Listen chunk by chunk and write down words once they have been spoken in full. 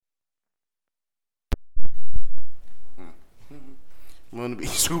Wanna be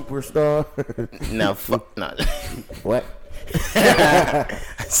superstar? No, fuck, no. What? I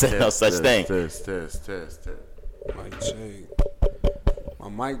said no such thing. Test. Mic check. My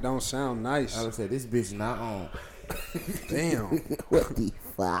mic don't sound nice. I would say this bitch not on. Damn. What the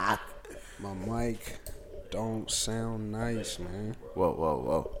fuck? My mic don't sound nice, man.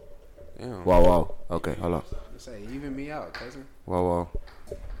 Whoa. Damn. Whoa. Okay, hold on. Say, even me out, cousin. Whoa.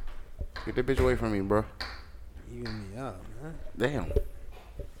 Get that bitch away from me, bro. Even me out, man. Damn.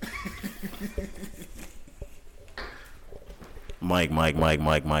 Mike.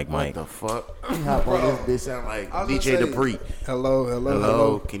 What the fuck? Hop on this bitch sound like DJ Dupree.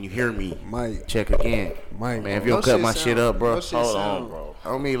 Hello. Can you hear me? Mike. Check again. Mike. Man, if you don't cut my shit up, bro. Hold on, bro.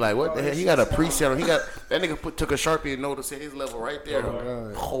 I mean, like, what the hell? He got a preset on. He got that nigga took a Sharpie and noticed his level right there.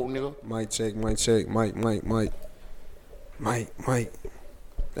 Oh, Whole nigga. Mic check. Mike.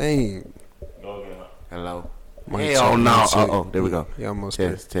 Dang. Go again. Hello. Mic Hell check, no. mic check. Oh, there we go. Yeah, almost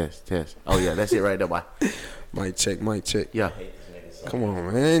there. Test. Oh yeah, that's it right there, boy. Mic check. Yeah. Come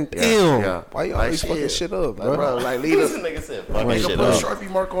on, man. Damn. Yeah. Why you Like always fucking shit up, bro? Bro, like leave This us. nigga said Nigga fucking shit put a up. Sharpie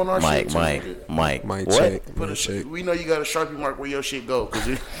mark on our shit. Mike. Mic What? check. Put Mic check. we know you got a Sharpie mark where your shit go, cause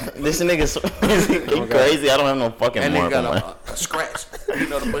This nigga's he crazy. I don't have no fucking that nigga mark on my. got a scratch. You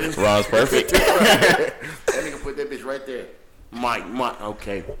know to put his Ron's perfect. That nigga put that bitch right there. Mike.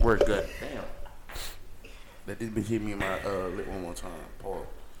 Okay, we're good. Damn. Let this bitch hit me in my lip one more time. Paul.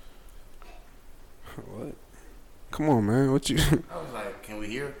 What? Come on, man. What you? I was like, can we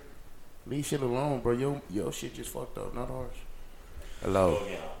hear? Leave shit alone, bro. Your shit just fucked up, not ours. Hello.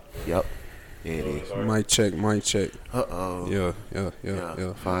 Yep. There it is. Mic check. Uh-oh.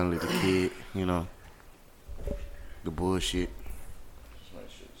 Yeah. Finally the kid, you know. The bullshit.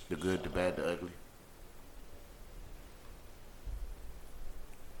 The good, the bad, the ugly.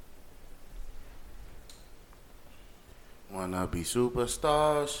 Wanna be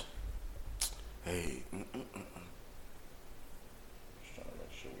superstars? Hey.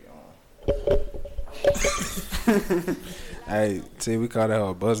 Hey, see, we call that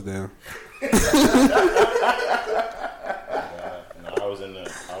a buzz down. No, I was in the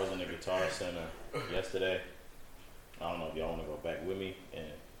Guitar Center yesterday. I don't know if y'all want to go back with me and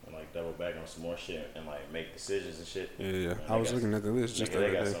like double back on some more shit and like make decisions and shit. Yeah. I was looking at the list just the they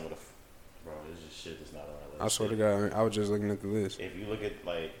other got day. some of the bro. This is shit that's not on our list. I swear to God, I was just looking at the list. If you look at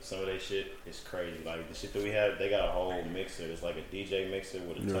like some of that shit, it's crazy. Like the shit that we have, they got a whole mixer. It's like a DJ mixer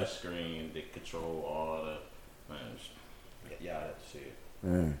with a touch screen that control all the man. Y'all have to see it.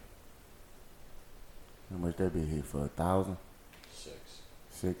 Man. How much that be here for? 1,000?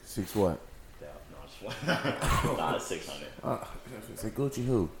 Six what? Yeah, no, it's nah, it's 600. Say Gucci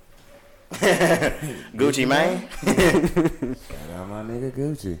who? Gucci man. Shout out my nigga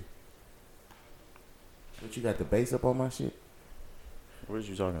Gucci. What you got the bass up on my shit? What are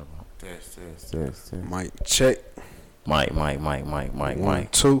you talking about? Test. Mic check. Mike. 1,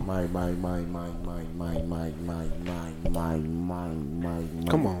 2. My.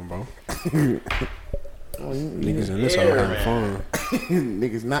 Come on, bro. Niggas in this hole having fun.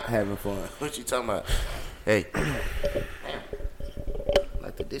 Niggas not having fun. What you talking about? Hey.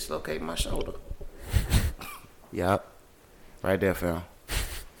 Like to dislocate my shoulder. Yup. Right there, fam.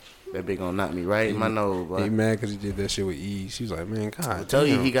 That bitch gonna knock me right in my nose, boy. He mad because he did that shit with ease. She's like, man, God. I tell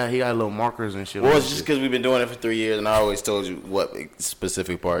you, he got little markers and shit. Well, like it's just because we've been doing it for 3 years, and I always told you what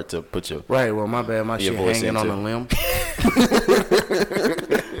specific part to put your right. Well, my bad. My shit voice hanging into. on a limb.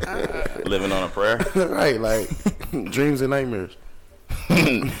 living on a prayer. Right, like dreams and nightmares.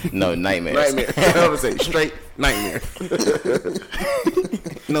 No, nightmares. I would say straight nightmare.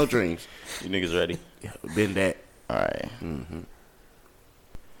 No dreams. You niggas ready? Yeah, been that. All right.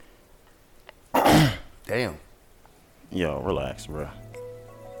 Damn. Yo, relax, bro.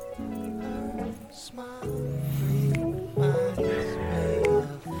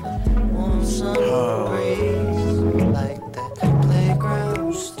 Like that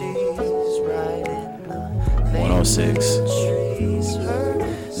playground stays right in the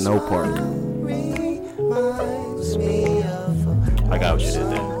 106. No park. I got what you did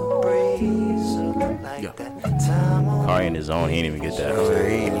there. Yeah. Kari in his zone, he didn't even get that.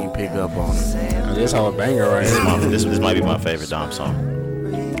 He ain't even pick up on it. This how a banger right here. This might be my favorite Dom song.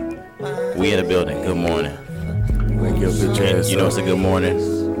 We in the building. Good morning. Wake your bitch ass You know up. it's a good morning.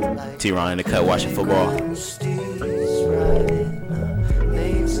 T-Ron in the cut watching football.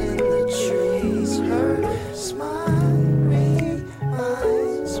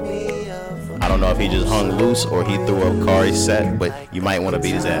 I don't know if he just hung loose or he threw up Kari's set, but you might want to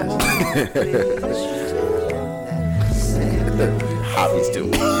beat his ass. Hobbies too.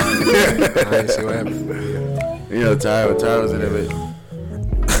 I ain't see what happened. You know, Ty was in there, but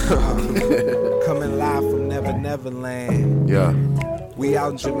Coming live from Never Neverland. Yeah. We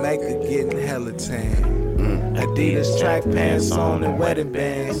out in Jamaica getting hella tan. Adidas track pants on and wedding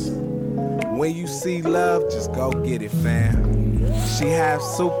bands. When you see love, just go get it, fam. She half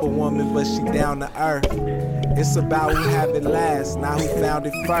superwoman, but she down to earth. It's about who have it last, not who found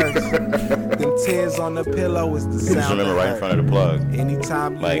it first. Them tears on the pillow is the Just sound. remember right in front of the plug.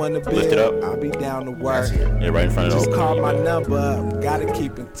 Anytime you Like, wanna lift it build, up. I'll be down to work. Yeah, right in front of the Just opening. call You my better- number up, gotta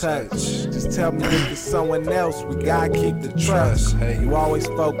keep in touch. Just tell me if it's someone else, we gotta keep the trust. Hey. You always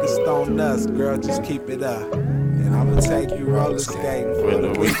focused on us, girl, just keep it up. And I'ma take you roller skating for When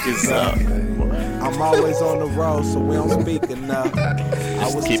the week is up. I'm always on the road, so we don't speak enough. I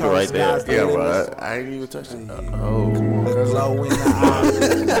was keep it told right there. skies the Yeah, limit. bro. I ain't even touched it. The glow in the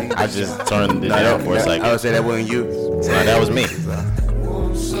eyes. I just turned it down for a second. I would say that wasn't you. No, that was me.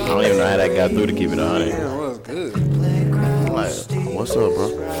 I don't even know how that got through to keep it 100. Yeah, it was good. I'm like, what's up, bro?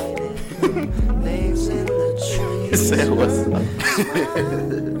 Names in the It said, what's up?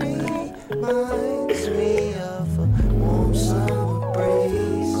 reminds me of a warm summer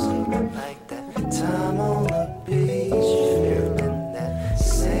breeze, like that time on the beach, feeling that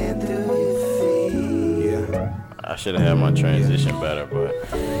sand through your feet. Yeah, I should have had my transition better, but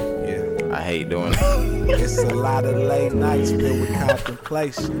yeah. I hate doing it. It's a lot of late nights filled with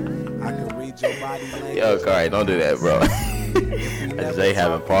contemplation. I can read your body language. Yo, Kari, don't do that, bro. I just ain't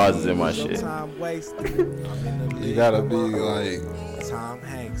having pauses in my shit. Time wasted. I'm in the You league gotta with be my like, Tom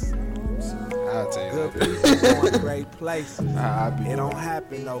Hanks. I'll tell you Good that. people going great places. I'll be It don't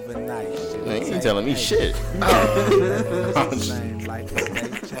happen overnight. Shit Man, you take ain't telling me days. shit. It's the same, like the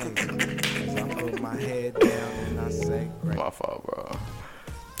state changing. As I put my head down and I say, great. My fault, bro.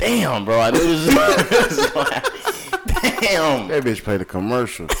 Damn, bro. I knew this was Damn. That bitch played a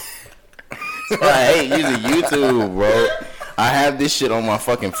commercial. I hate using YouTube, bro. I have this shit on my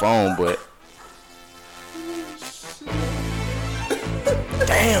fucking phone, but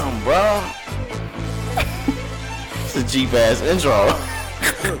damn, bro. It's a cheap ass intro.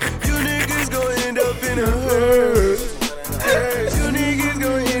 You niggas gon' end up in a hurt. You niggas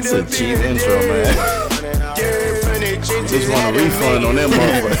gon' end It's a up cheap in a intro, man. Just want a refund on that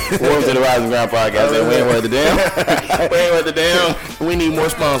motherfucker. Welcome to the Rising Ground Podcast. We ain't worth the damn. We ain't worth the damn. We need more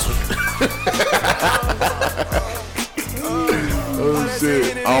sponsors. Oh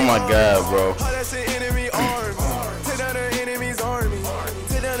shit. Oh my god, bro. That's an enemy army. Take down the enemy's army.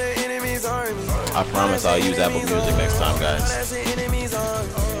 Take down the enemy's army. I promise I'll use Apple Music next time, guys. That's an enemy's army.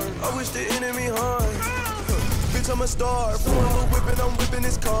 I wish the enemy harm. Bitch, I'm a star. I'm whipping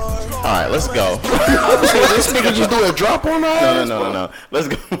this car. All right, let's go. This nigga just do a drop on us? No. Let's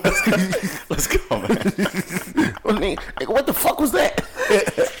go. Let's go, man. What the fuck was that?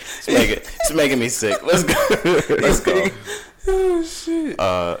 It's making me sick. Let's go. Let's go. Oh shit.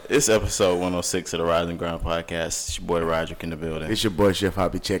 It's episode 106 of the Rising Ground Podcast. It's your boy Roderick in the building. It's your boy Chef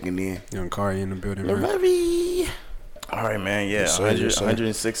Hobby checking in. Young Kari in the building, man. Levy. All right, man. Yeah, Yes, sir, 100, yes, sir.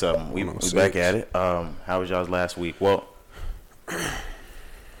 106 of them. We 106. back at it. How was y'all's last week? Well,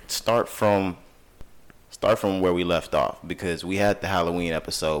 start from where we left off, because we had the Halloween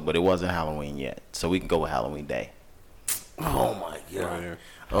episode, but it wasn't Halloween yet, so we can go with Halloween Day. Oh my god. yeah.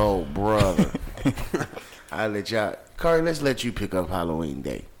 Oh brother. I let y'all. Kari, let's let you pick up Halloween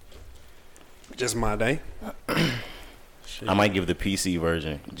Day. Just my day. I might give the PC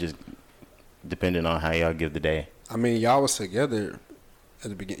version, just depending on how y'all give the day. I mean, y'all was together at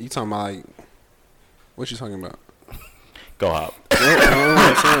the beginning. You talking about like, what you talking about? Go hop. You know what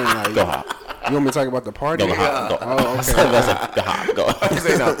I'm saying? Like, Go hop. you want me to talk about the party? Go hop. Go. Oh, okay. That's like, go hop. Go.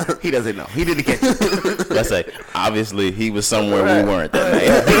 Say no. He doesn't know. He didn't catch it. Let's say, obviously, he was somewhere we weren't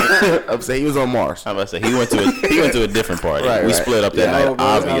that night. I'm saying he was on Mars. I'm about to say he went to a different party. Right, we right. split up that Yeah, night, bro,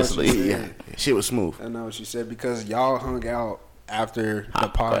 obviously. Yeah. Shit was smooth. I know what she said, because y'all hung out after the Go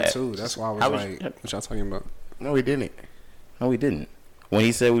pod ahead. too. That's why I was How was- like, what y'all talking about? No, he didn't. No, we didn't. When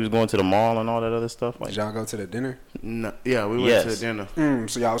he said we was going to the mall and all that other stuff, like Did y'all go to the dinner? No. Yeah, we went Yes. to dinner.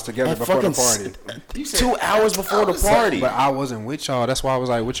 So y'all was together At before the fucking party. 2 hours before the party. But I wasn't with y'all. That's why I was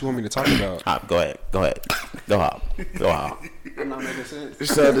like, what you want me to talk about? Hop, go ahead, go hop. I'm not making sense.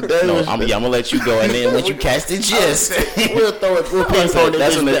 So the day No, was. I'm gonna let you go, and then once you catch the gist, We'll throw it. We'll that's pinpoint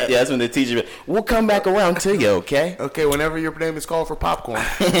it. that's when the teacher. We'll come back around to you, okay? Okay, whenever your name is called for popcorn.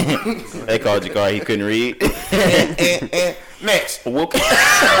 They called Jakar, he couldn't read. and next.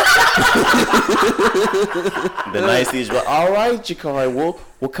 The nice teacher, all right, Jakari,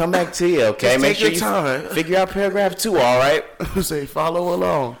 we'll come back to you, okay? Just Make take sure your time. figure out paragraph 2, all right? Say follow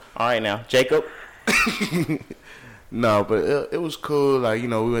along. All right, now, Jacob. No, but it was cool. Like, you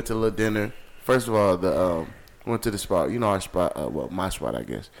know, we went to a little dinner. First of all, Went to the spot. You know our spot. Well, my spot, I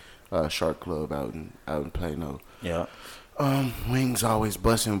guess. Shark Club out in Plano. Yeah. Wings always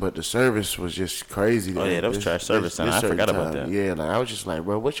busting, but the service was just crazy. Oh, yeah, that was trash service, and I forgot about that. Yeah, like, I was just like,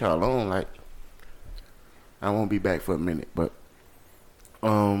 bro, what y'all on? Like, I won't be back for a minute, but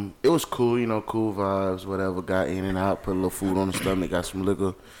it was cool, you know, cool vibes, whatever. Got in and out, put a little food on the stomach, got some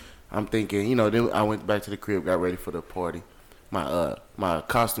liquor. I'm thinking, you know, then I went back to the crib, got ready for the party. My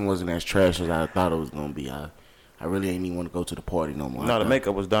costume wasn't as trash as I thought it was gonna be. I really ain't even want to go to the party no more. No, the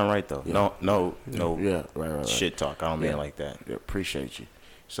makeup was done right though. Yeah. No. Yeah, right. Shit talk. I don't mean it like that. Yeah, appreciate you.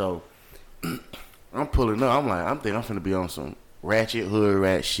 So I'm pulling up. I'm thinking I'm finna be on some ratchet hood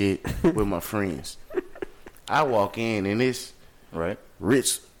rat shit with my friends. I walk in and it's Right.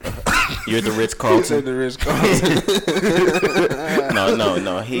 Ritz. You're at the Ritz Carlton. the Ritz Carlton.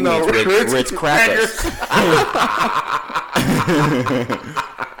 No. He means Ritz crackers.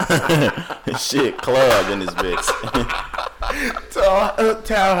 Shit, club in this bitch.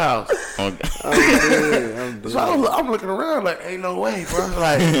 Townhouse. Okay. So I'm looking around like, ain't no way, bro.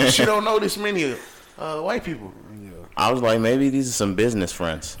 Like, she don't know this many white people. I was like, maybe these are some business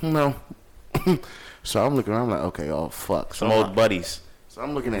friends. No. So I'm looking around like, okay, oh, fuck. Some old buddies. So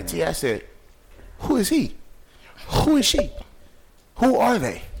I'm looking at T. I said, who is he? Who is she? Who are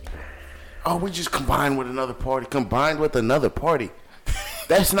they? Oh, we just combined with another party. Combined with another party.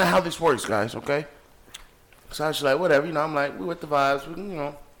 That's not how this works, guys, okay? So I was like, whatever, you know, I'm like, we with the vibes, you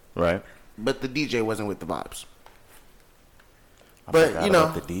know. Right. But the DJ wasn't with the vibes. I But, forgot you know.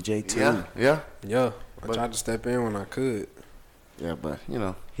 about the DJ too. Yeah. Yeah, I tried to step in when I could. Yeah, but, you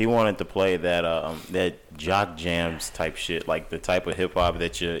know. He wanted to play that jock jams type shit, like the type of hip hop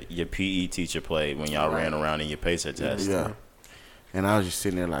that your PE teacher played when y'all ran around in your pacer test. Yeah. And I was just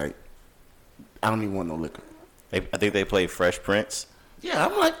sitting there like, I don't even want no liquor. I think they played Fresh Prince. Yeah,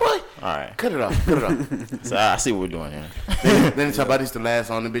 I'm like, boy. All right. Cut it off. So I see what we're doing here. Then it's about this the last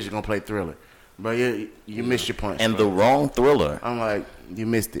song, the bitch is going to play Thriller. But you missed your punch. And bro. the wrong Thriller. I'm like, you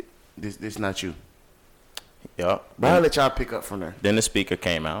missed it. This not you. Yep. But I'll let y'all pick up from there. Then the speaker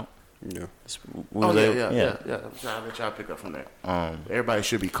came out. Yeah. Yeah. So I'll let y'all pick up from there. Everybody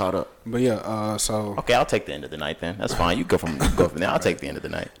should be caught up. But yeah, so Okay, I'll take the end of the night then. That's fine. You go from there. I'll take the end of the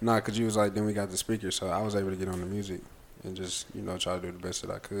night. nah, cause you was like, then we got the speaker, so I was able to get on the music and just try to do the best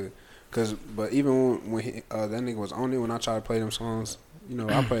that I could. But even when that nigga was on it, when I tried to play them songs,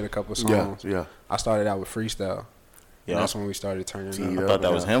 I played a couple songs. Yeah. I started out with freestyle. Yeah. That's when we started turning I up. thought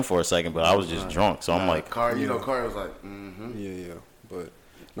that was him for a second, but I was just drunk, so I'm like, Car was like, Yeah. But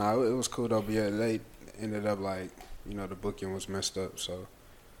nah, it was cool though. But yeah, they ended up like, the booking was messed up, so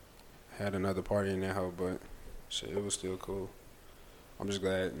had another party in that hoe. But shit, it was still cool. I'm just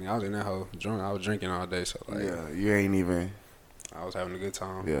glad. I was in that hoe drunk. I was drinking all day, so like, yeah, you ain't even. I was having a good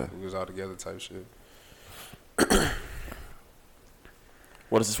time. Yeah. We was all together type shit.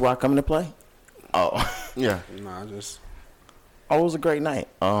 what is this rock coming to play? Oh, Yeah. Nah, it was a great night.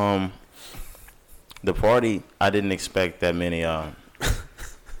 The party, I didn't expect that many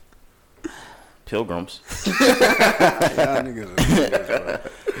pilgrims, y'all niggas are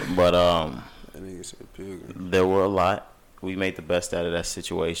but that nigga said pilgrim. there were a lot. We made the best out of that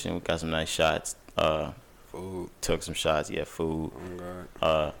situation. We got some nice shots. Food. Took some shots. Yeah, food. Oh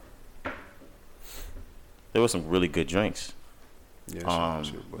God. There were some really good drinks. Yeah,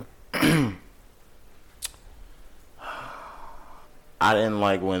 shit, but I didn't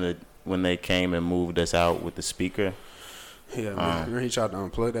like when they came and moved us out with the speaker. yeah, man. Remember he tried to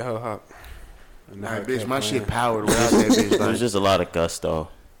unplug that whole hop. And Nah, that bitch, kept my playing. shit powered without that bitch. There Like, was just a lot of gusto.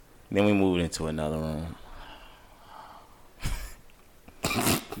 Then we moved into another room.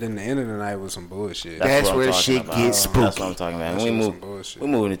 Then the end of the night was some bullshit. That's what I'm where talking shit about. gets spooky. That's what I'm talking about. That We shit was moved. some bullshit. We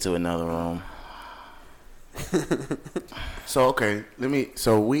moved into another room. So okay,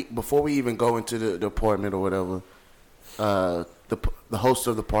 before we even go into the apartment or whatever, the host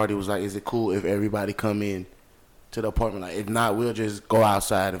of the party was like, "Is it cool if everybody come in to the apartment? Like, if not, we'll just go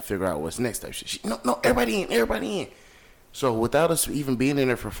outside and figure out what's next." Type shit. No, everybody in. So without us even being in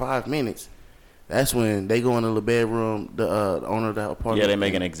there for 5 minutes, that's when they go into the bedroom. The owner of the apartment. Yeah, they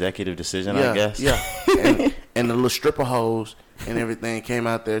make an executive decision, I guess. Yeah, and the little stripper hoes and everything came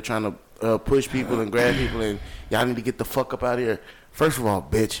out there trying to push people and grab people, and y'all need to get the fuck up out of here. First of all,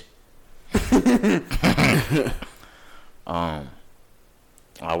 bitch.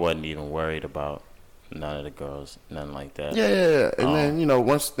 I wasn't even worried about none of the girls, nothing like that. Yeah. And then,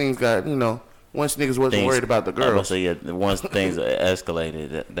 once things got, once niggas wasn't worried about the girls. So yeah, once things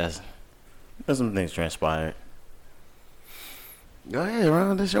escalated, that's some things transpired. Go ahead,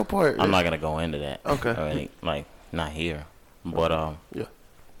 Ron. That's your part. I'm not gonna go into that. Okay. I mean, like, not here. But Yeah.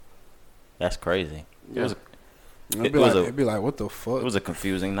 that's crazy. Yeah. It'd be like, what the fuck? It was a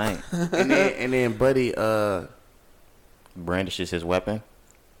confusing night. and then Buddy Brandishes his weapon.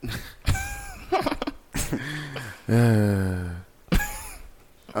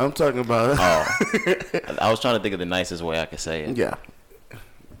 I'm talking about. I was trying to think of the nicest way I could say it. Yeah,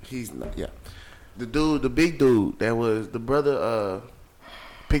 he's not. Yeah, the big dude that was the brother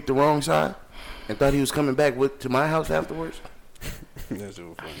picked the wrong side and thought he was coming back to my house afterwards. That's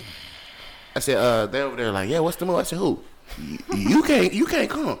so funny. I said, they over there like, yeah, what's the move? I said, who? You can't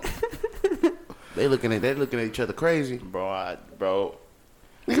come. They looking at each other crazy, Bro. Nigga,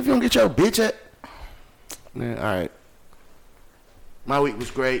 if you don't get your bitch at, man, all right. My week was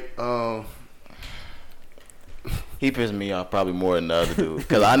great. He pissed me off probably more than the other dude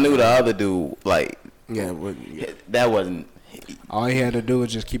because I knew the other dude like that wasn't. All he had to do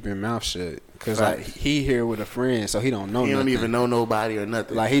was just keep your mouth shut. Cause Right. like he here with a friend, so he don't know. He nothing. don't even know nobody or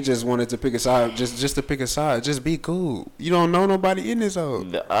nothing. Like he just wanted to pick a side, just to pick a side, just be cool. You don't know nobody in this hole.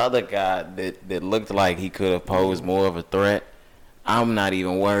 The other guy that looked like he could have posed more of a threat, I'm not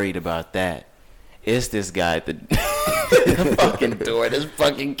even worried about that. It's this guy at the fucking door that's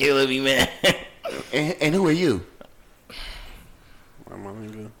fucking killing me, man. and who are you? Why am I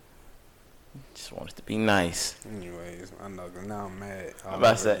nigga? Just wanted to be nice. Anyways, I know. Now I'm mad. I'm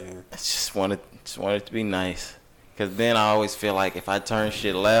about to say, I just wanted to be nice. Cause then I always feel like if I turn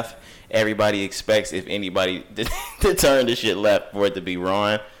shit left, everybody expects if anybody to turn the shit left for it to be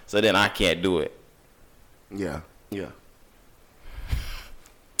wrong. So then I can't do it. Yeah.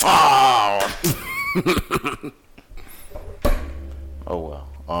 Oh. Oh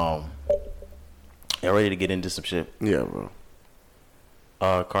well. Y'all ready to get into some shit? Yeah, bro.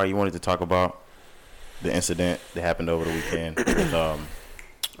 Carl, you wanted to talk about the incident that happened over the weekend with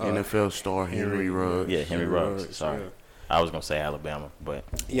NFL star Henry Ruggs. Yeah, Henry Ruggs. Ruggs, Sorry. yeah. I was gonna say Alabama, but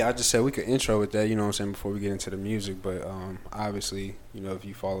Yeah, I just said we could intro with that, you know what I'm saying, before we get into the music. But obviously, you know, if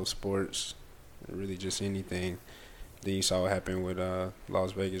you follow sports, really just anything, then you saw what happened with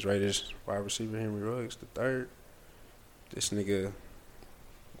Las Vegas Raiders wide receiver Henry Ruggs the third. This nigga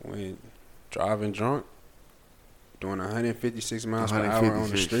went driving drunk, doing 156 miles per hour on the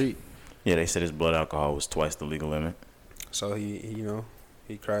 156. street. yeah, they said his blood alcohol was twice the legal limit. So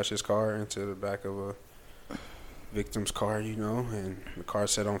he crashed his car into the back of a victim's car, you know, and the car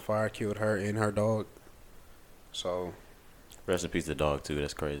set on fire, killed her and her dog. So Rest in peace to the dog too.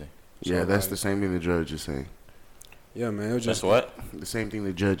 That's crazy. Yeah, So, that's like, the same thing the judge is saying. yeah, man, it was That's just what? The same thing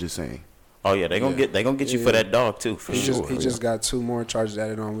the judge is saying. Oh yeah, they gonna get you for that dog too, for He sure. just got 2 more charges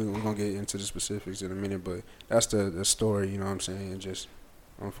added on. We're gonna get into the specifics in a minute, but that's the story. You know what I'm saying? Just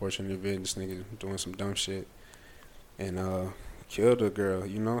unfortunate event. This nigga doing some dumb shit and killed a girl.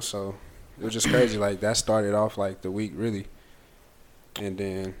 You know, so it was just crazy. Like that started off like the week really, and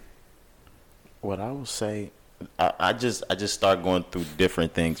then What I will say, I just start going through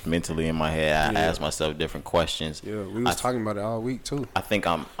different things mentally in my head. I ask myself different questions. yeah, we was talking about it all week too. I think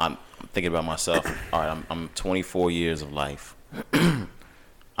I'm thinking about myself. All right, I'm 24 years of life.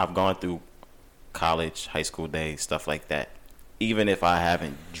 I've gone through college, high school days, stuff like that. Even if I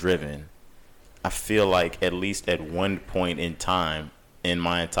haven't driven, I feel like at least at one point in time in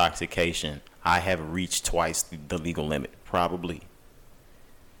my intoxication, I have reached twice the legal limit, probably.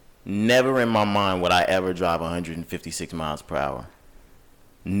 Never in my mind would I ever drive 156 miles per hour.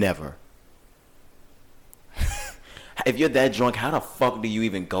 Never. If you're that drunk, how the fuck do you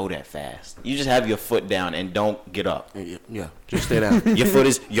even go that fast? You just have your foot down and don't get up. Yeah, just stay down. Your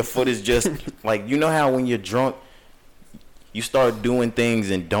foot is just like, you know how when you're drunk, you start doing things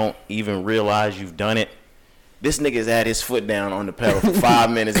and don't even realize you've done it. This nigga's had his foot down on the pedal for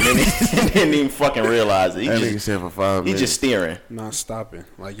 5 minutes and didn't even fucking realize it. That nigga said for 5 minutes. He just steering. Not stopping.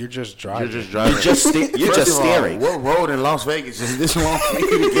 Like you're just driving. You're just driving. You're just steering. What road in Las Vegas is this long for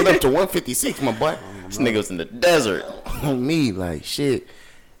you to get up to 156, my boy? This nigga was in the desert. On me, like shit.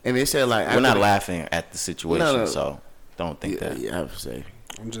 And they said like We're not laughing at the situation, No. so don't think that. Yeah, I would say.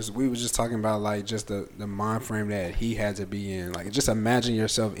 We was just talking about like just the mind frame that he had to be in. Like just imagine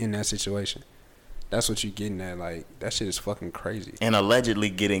yourself in that situation. That's what you're getting at. Like that shit is fucking crazy. And allegedly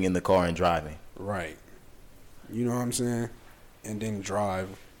getting in the car and driving. Right. You know what I'm saying? And then drive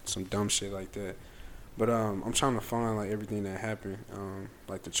some dumb shit like that. But I'm trying to find like everything that happened,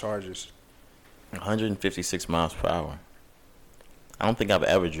 like the charges. 156 miles per hour. I don't think I've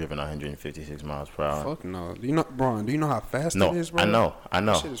ever driven 156 miles per hour. Fuck no. Do you know, Braun? Do you know how fast No, it is, bro? I know.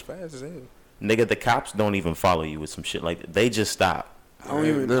 That shit is fast as hell. Nigga, the cops don't even follow you with some shit like that. They just stop. I don't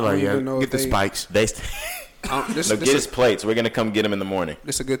even. They're I like, don't yeah, even know get if the they, spikes. Get his plates. We're gonna come get him in the morning.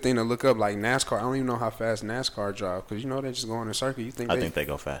 This a good thing to look up, like NASCAR. I don't even know how fast NASCAR drive, because you know they just go in a circle. You think I think they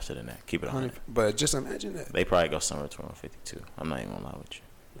go faster than that. Keep it on. But just imagine that. They probably go somewhere between 152. I'm not even gonna lie with you.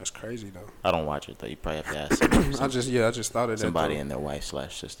 That's crazy though. I don't watch it though. You probably have to ask somebody. I just thought of that. Somebody and their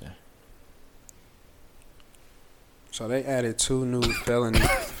wife/sister. So they added 2 new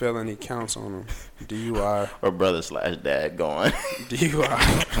felony counts on them. DUI. Or brother/dad going.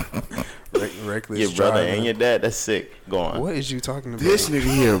 DUI. Reckless your brother driving. and your dad. That's sick. Go on. What is you talking about? This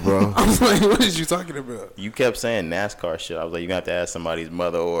nigga here, bro. I was like, what is you talking about? You kept saying NASCAR shit. I was like, you got to ask somebody's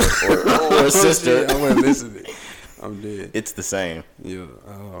mother or sister. I wasn't listening. I'm dead. It's the same. Yeah.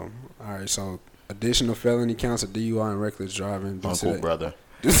 All right. So additional felony counts of DUI and reckless driving. Uncle, brother.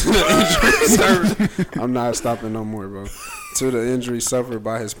 Due to the injury I'm not stopping no more, bro. To the injury suffered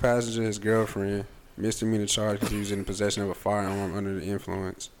by his passenger, his girlfriend. Misdemeanor charge because he was in possession of a firearm under the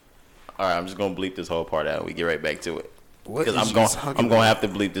influence. All right, I'm just gonna bleep this whole part out. We get right back to it. Because I'm gonna have to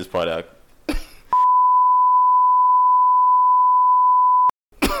bleep this part out.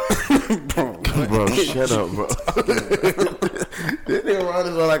 Bro, shut up, bro. This nigga Ron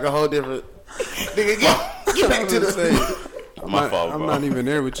is on like a whole different. Nigga, get back to the stage. My fault, bro. I'm not even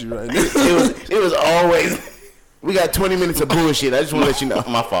there with you right now. It was always. We got 20 minutes of bullshit. I just want to let you know.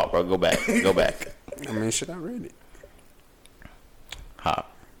 My fault, bro. Go back. I mean, shit, I read it. Hop.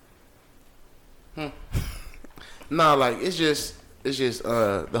 Nah, like it's just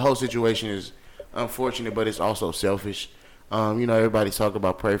the whole situation is unfortunate, but it's also selfish. You know, everybody talk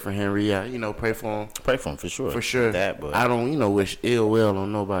about pray for Henry. Yeah, you know, pray for him. Pray for him for sure. For sure. But I don't, wish ill will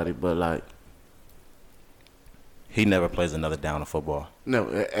on nobody, but like he never plays another down of football. No,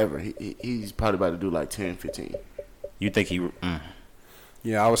 ever. He's probably about to do like 10, 15. You think he?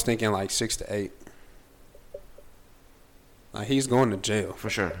 Yeah, I was thinking like 6 to 8. Like he's going to jail for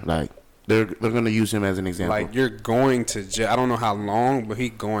sure. Like they're gonna use him as an example. Like you're going to jail. I don't know how long, but he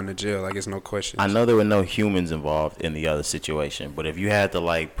going to jail. Like it's no question. I know there were no humans involved in the other situation, but if you had to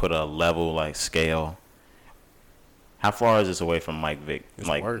like put a level like scale, how far is this away from Mike Vick? It's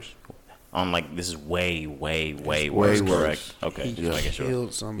like worse. On like this is way worse. Correct. Okay, He just making sure.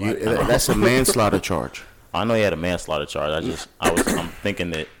 killed somebody. That's a manslaughter charge. I know he had a manslaughter charge. I'm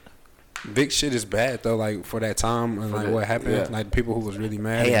thinking that Vic shit is bad though. Like for that time and like what happened, yeah. like people who was really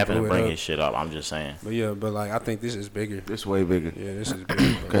mad. he happened to blew bring it his shit up. I'm just saying. But yeah, but like I think this is bigger. This way bigger. Yeah, this is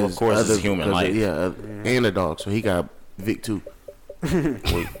bigger. Well, of course, it's human life. Yeah, and a dog. So he got Vic too.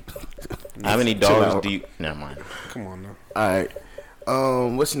 How many dogs do you? Never mind. Come on now. All right.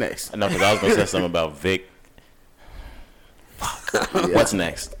 What's next? No, because I was gonna say something about Vic. Yeah. What's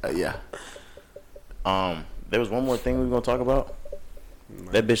next? Yeah. There was one more thing we were gonna talk about.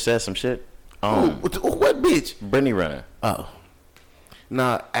 That bitch said some shit. What bitch? Brittany Renner. Oh.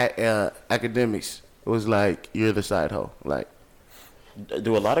 Nah, academics was like, you're the side hoe. Like,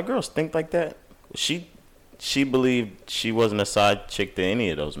 do a lot of girls think like that? She believed she wasn't a side chick to any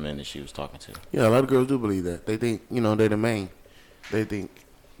of those men that she was talking to. Yeah, a lot of girls do believe that. They think, they're the main. They think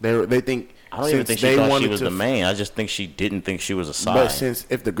they think. I don't even think she thought she was the main. I just think she didn't think she was a side. But since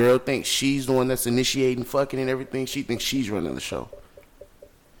if the girl thinks she's the one that's initiating fucking and everything, she thinks she's running the show.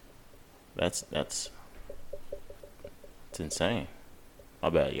 It's insane. My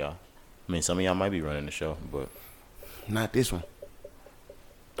bad, y'all. I mean, some of y'all might be running the show, but not this one.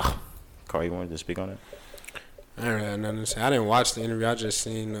 Carl, you wanted to speak on it? I don't have nothing to say. I didn't watch the interview. I just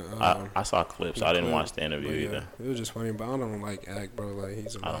seen. I saw clips. I didn't watch the interview either. It was just funny, but I don't like act, bro. Like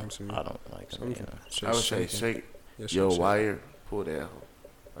he's a rhyme to me. I don't like him either. I would say shake your wire, pull that hoe.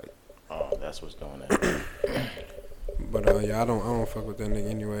 Like, oh, that's what's doing that. But yeah, I don't fuck with that nigga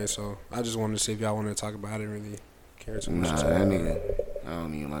anyway. So I just wanted to see if y'all wanted to talk about it. I didn't really care too much. Nah, that nigga. I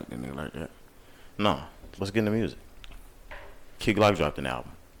don't even like that nigga like that. No, let's get into music. Key Glock dropped an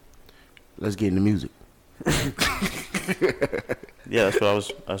album. Let's get into music. Yeah, that's what I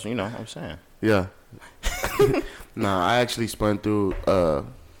was I'm saying. Yeah. Nah, I actually spun through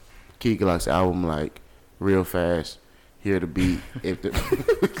Key Glock's album like real fast. Hear the beat. If the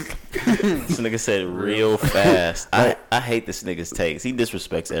This nigga said real fast. I hate this nigga's takes. He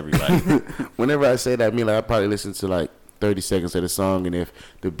disrespects everybody. Whenever I say that, I mean like I probably listen to like 30 seconds of the song, and if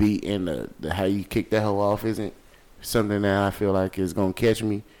the beat and the how you kick that hoe off isn't something that I feel like is gonna catch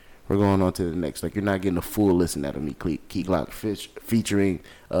me, we're going on to the next. Like you're not getting a full listen out of me. Key Glock featuring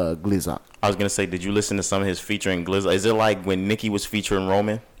Glizzock. I was gonna say, did you listen to some of his featuring Glizzock? Is it like when Nicki was featuring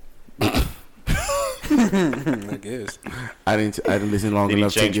Roman? I guess. I didn't listen long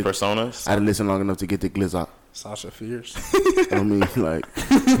enough. Did he change personas? I didn't listen long enough to get the Glizzock. Sasha Fierce. I mean, like,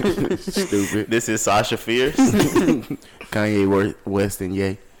 stupid. This is Sasha Fierce. Kanye West and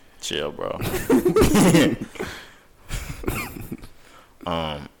Ye. Chill, bro.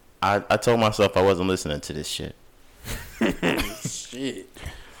 I told myself I wasn't listening to this shit. Shit.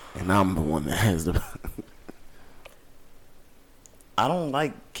 And I'm the one that has the. I don't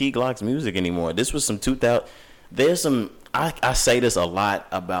like Key Glock's music anymore. This was some 2000. There's some. I say this a lot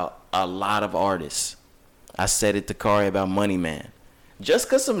about a lot of artists. I said it to Kari about Money Man. Just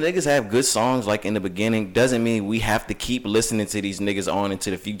because some niggas have good songs like in the beginning doesn't mean we have to keep listening to these niggas on into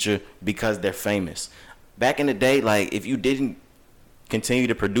the future because they're famous. Back in the day, like, if you didn't continue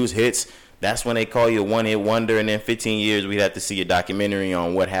to produce hits, that's when they call you a one-hit wonder, and then 15 years we'd have to see a documentary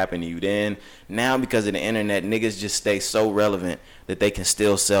on what happened to you then. Now, because of the internet, niggas just stay so relevant that they can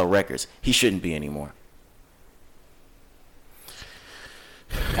still sell records. He shouldn't be anymore.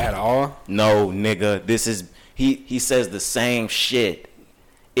 At all? No, nigga. This is... He says the same shit.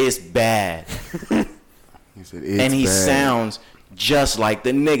 It's bad. He said it's and he bad. sounds just like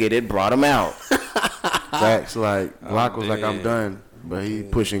the nigga that brought him out. Facts, like Glock was like, I'm done, but he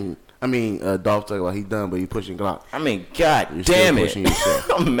pushing. I mean, Dolph talking about he done, but he pushing Glock. I mean, god You're damn still it. pushing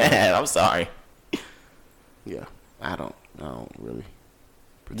yourself. I'm mad. I'm sorry. Yeah, I don't really.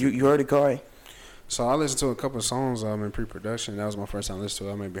 You heard it, Kari? So I listened to a couple of songs in pre-production. That was my first time listening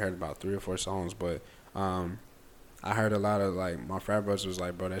to it. I maybe heard about 3 or 4 songs, but I heard a lot of, like, my frat brothers was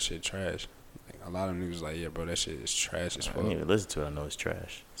like, bro, that shit trash. Like, a lot of them was like, yeah, bro, that shit is trash as I fuck. didn't even listen to it. I know it's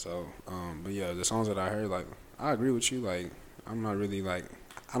trash. So, but yeah, the songs that I heard, like, I agree with you. Like, I'm not really, like,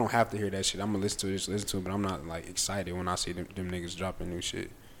 I don't have to hear that shit. I'm gonna listen to it, but I'm not, like, excited when I see them niggas dropping new shit.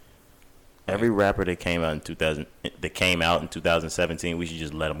 Every rapper that came out in 2017, we should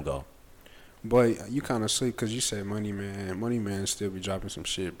just let them go. But you kind of sleep because you said Money Man. Money Man still be dropping some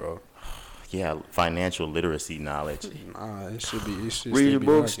shit, bro. Yeah, financial literacy knowledge. Nah, it should be. It should Read your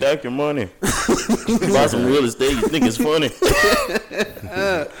book, stack your money. Buy some real estate. You think it's funny?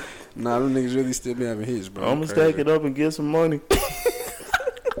 Nah, them niggas really still be having hits, bro. I'm gonna stack it up and get some money.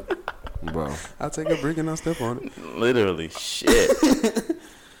 Bro, I'll take a brick and I'll step on it. Literally, shit.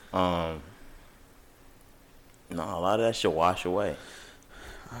 No, a lot of that shit wash away.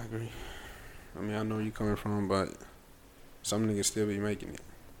 I agree. I mean, I know where you coming from, but some niggas still be making it.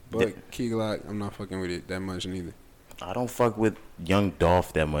 But Key Glock, I'm not fucking with it that much neither. I don't fuck with Young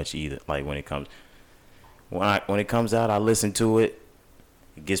Dolph that much either. Like when it comes out, I listen to it.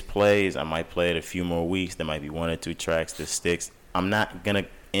 It gets plays. I might play it a few more weeks. There might be 1 or 2 tracks that sticks. I'm not gonna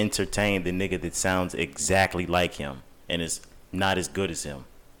entertain the nigga that sounds exactly like him and is not as good as him.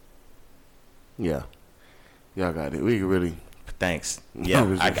 yeah, y'all got it. We can really. Thanks.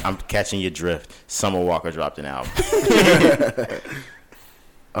 Yeah, I'm catching your drift. Summer Walker dropped an album.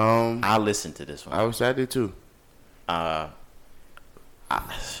 I listened to this one. I wish I did too. Why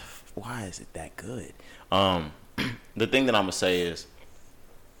is it that good? The thing that I'm gonna say is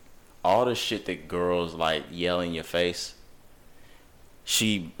all the shit that girls like yell in your face.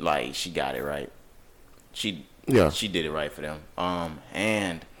 She got it right. She did it right for them.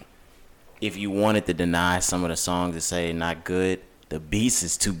 And if you wanted to deny some of the songs and say not good, the beats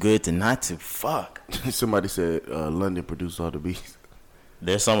is too good to not to fuck. Somebody said London produced all the beats.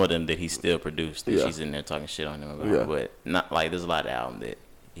 There's some of them that he still produced that Yeah. she's in there talking shit on him about. Yeah. But not like there's a lot of albums that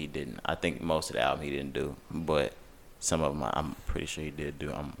he didn't. I think most of the album he didn't do, but some of them I'm pretty sure he did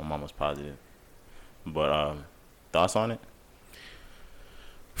do. I'm almost positive. But thoughts on it?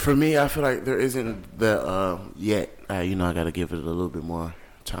 For me, I feel like there isn't the yet. I got to give it a little bit more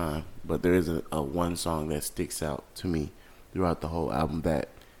time, but there isn't a one song that sticks out to me throughout the whole album. That,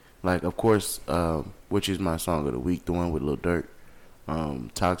 like, of course, which is my song of the week, the one with Lil Durk,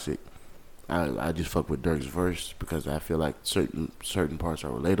 Toxic. I just fuck with Durk's verse because I feel like certain parts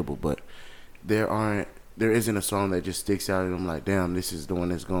are relatable, but there isn't a song that just sticks out and I'm like, damn, this is the one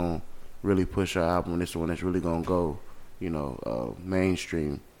that's gonna really push her album. This is the one that's really gonna go,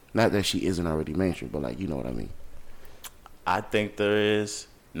 mainstream. Not that she isn't already mainstream, but like, you know what I mean. I think there is,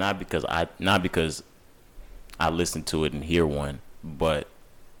 not because I listen to it and hear one, but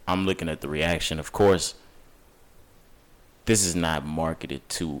I'm looking at the reaction. Of course, this is not marketed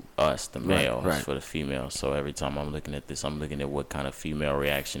to us, the males, right. for the females. So every time I'm looking at this, I'm looking at what kind of female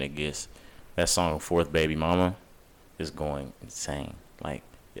reaction it gets. That song, Fourth Baby Mama, is going insane. Like,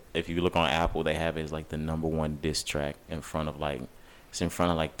 if you look on Apple, they have it as like the #1 diss track in front of like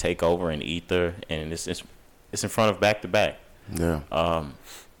Takeover and Ether, and it's in front of Back to Back. Yeah.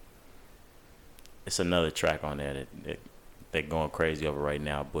 It's another track on there that they're going crazy over right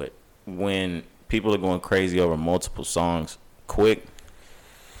now. But when people are going crazy over multiple songs quick,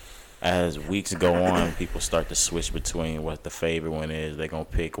 as weeks go on, people start to switch between what the favorite one is. They're gonna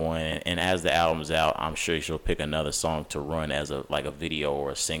pick one, and as the album's out, I'm sure she'll pick another song to run as a video or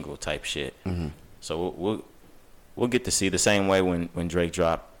a single type shit. Mm-hmm. So we'll get to see the same way when Drake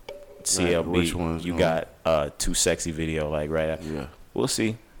dropped CLB. Which one's you going? got Too Sexy video like right after. Yeah. We'll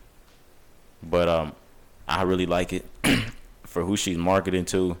see. But I really like it for who she's marketing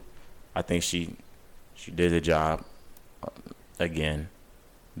to. I think she did the job. Again,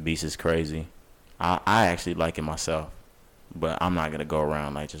 Beast is crazy. I actually like it myself, but I'm not gonna go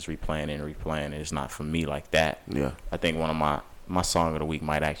around like just replaying it. It's not for me like that. Yeah. I think one of my song of the week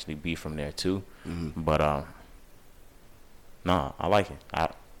might actually be from there too. Mm-hmm. But no, I like it.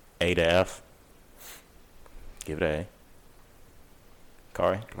 A to F. Give it a A.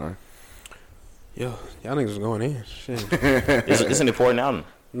 Kari? All right. Yo, y'all niggas was going in. Shit. It's an important album.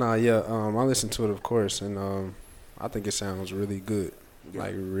 Nah, yeah. I listened to it, of course, and I think it sounds really good.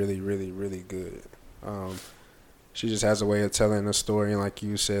 Like really, really, really good. She just has a way of telling a story, and like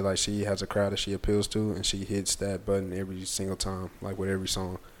you said, like she has a crowd that she appeals to, and she hits that button every single time, like with every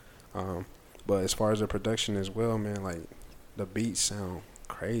song. But as far as the production as well, man, like the beats sound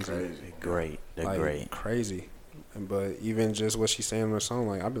crazy. Great. They're like, great. Crazy. But even just what she's saying in the song,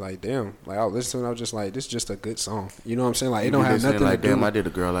 like I'd be like, damn. Like I'll listen to it, and I was just like, this is just a good song. You know what I'm saying? Like it don't have nothing like, to do. damn, I did a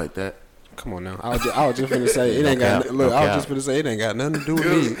girl like that. Come on now. I was just finna say it ain't got. Look, I was just finna say it ain't got nothing to do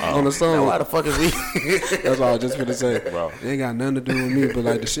with me on the song. Now, why the fuck is he? That's what I was just finna say. Bro. It ain't got nothing to do with me, but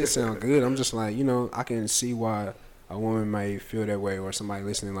like the shit sound good. I'm just like, I can see why a woman may feel that way, or somebody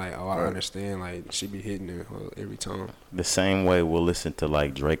listening like, oh, I understand. Like she be hitting it every time. The same way we'll listen to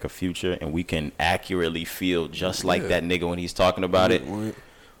like Drake or Future, and we can accurately feel just like that nigga when he's talking about it.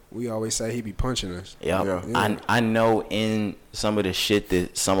 We always say he be punching us. Yep. Yeah. I know in some of the shit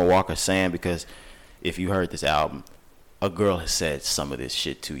that Summer Walker's saying, because if you heard this album, a girl has said some of this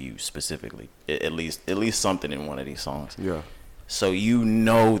shit to you specifically. At least something in one of these songs. Yeah. So you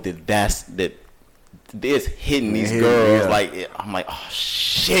know that it's hitting these girls. Yeah. Like I'm like, oh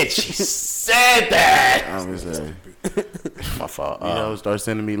shit, she said that. I was like, My fault. start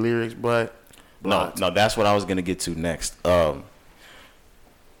sending me lyrics, but no, that's what I was gonna get to next.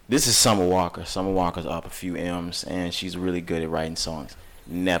 This is Summer Walker. Summer Walker's up a few M's, and she's really good at writing songs.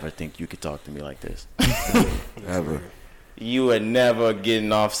 Never think you could talk to me like this. Ever. You are never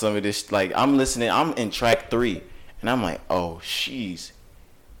getting off some of this. Like, I'm listening. I'm in track 3, and I'm like, oh, she's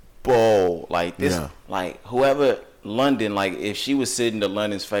bold. Like, this, like, whoever, London, like, if she was sitting to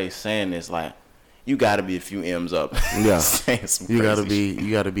London's face saying this, like, you got to be a few M's up. Yeah. Saying some You gotta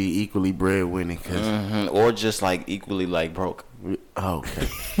crazy be equally breadwinning, or just, like, equally, like, broke. Okay.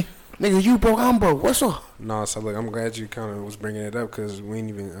 Nigga, you broke, I'm broke. What's up? No, so look, I'm glad you kind of was bringing it up because we didn't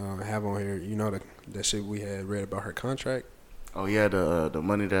even have on here, that shit we had read about her contract. Oh yeah, the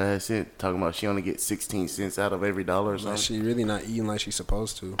money that I had sent, talking about she only gets 16 cents out of every dollar or something. Like she really not eating like she's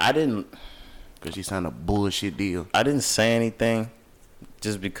supposed to. I didn't, because she signed a bullshit deal. I didn't say anything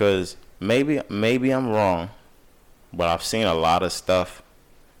just because maybe I'm wrong, but I've seen a lot of stuff.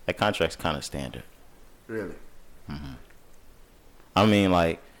 That contract's kind of standard. Really? Mm-hmm. I mean,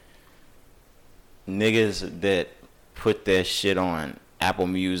 like, niggas that put their shit on Apple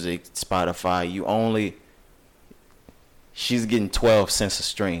Music, Spotify, she's getting 12 cents a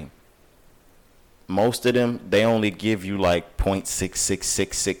stream. Most of them, they only give you like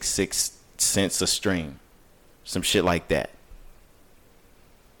 0.66666 cents a stream. Some shit like that.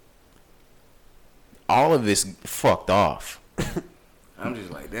 All of this fucked off. I'm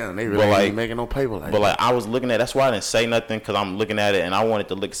just like, damn, they really ain't making no paper like that. But like, I was looking at, that's why I didn't say nothing, because I'm looking at it and I wanted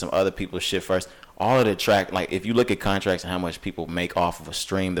to look at some other people's shit first. All of the track, like, if you look at contracts and how much people make off of a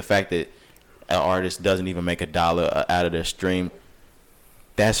stream, the fact that an artist doesn't even make $1 out of their stream,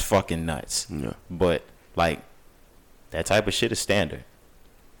 that's fucking nuts. Yeah. But like, that type of shit is standard.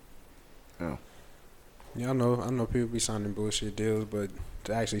 Yeah. Yeah, I know people be signing bullshit deals, but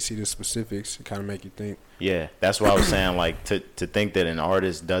to actually see the specifics, it kind of make you think. Yeah, that's why I was saying, like, to think that an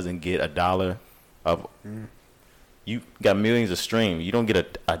artist doesn't get $1 of, you got millions of streams, you don't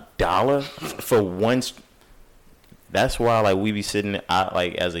get a dollar for one. That's why, like, we be sitting,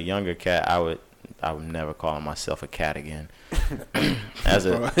 like, as a younger cat, I would never call myself a cat again. As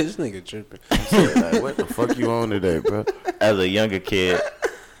a, bro, this nigga tripping. Like, what the fuck you on today, bro? As a younger kid,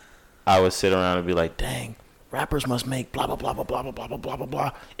 I would sit around and be like, dang, rappers must make blah, blah, blah, blah, blah, blah, blah, blah, blah,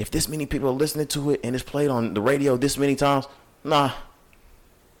 blah. If this many people are listening to it and it's played on the radio this many times, nah.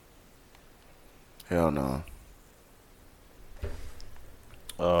 Hell no.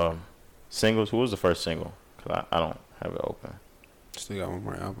 Singles, who was the first single? Because I don't have it open. Still got one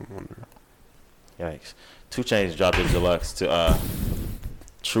more album on there. Yikes. 2 Chainz dropped his deluxe to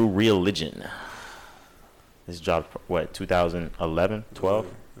True Religion. This dropped what 2011,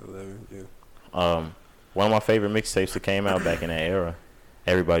 12. 11, yeah. One of my favorite mixtapes that came out back in that era.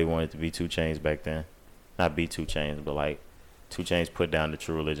 Everybody wanted to be 2 Chainz back then. Not be 2 Chainz, but like 2 Chainz put down the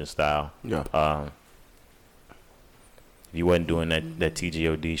True Religion style. Yeah. If you wasn't doing that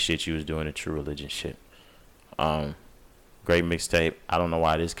TGOD shit, you was doing the True Religion shit. Great mixtape. I don't know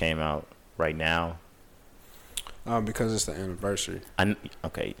why this came out right now. Because it's the anniversary.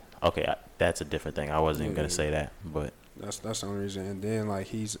 Okay, that's a different thing. I wasn't even gonna say that, but That's the only reason. And then like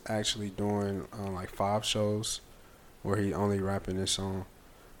he's actually doing like 5 shows where he only rapping this song.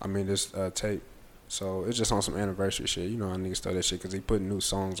 I mean this tape. So it's just on some anniversary shit. You know how niggas throw that shit because he putting new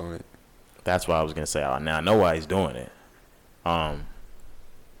songs on it. that's why I was gonna say. Now I know why he's doing it.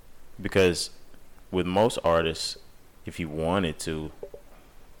 Because with most artists, if he wanted to,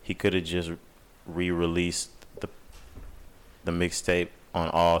 he could have just re-released the mixtape on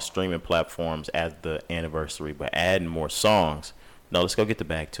all streaming platforms as the anniversary, but adding more songs. No, let's go get the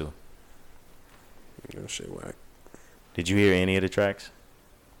bag too. You know, shit whack. Did you hear any of the tracks?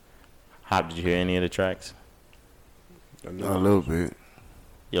 Hop, did you hear any of the tracks? A little bit.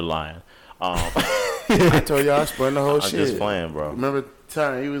 You're lying. I told y'all I spun the whole I'm shit. just playing, bro. Remember the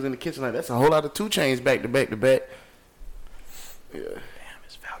time he was in the kitchen like, that's a whole lot of 2 Chainz back to back to back. Yeah. Damn,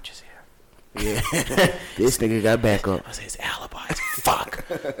 his vouch is here. Yeah. This nigga got back up. I say his alibi. Fuck.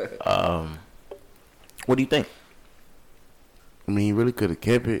 What do you think? I mean, he really could have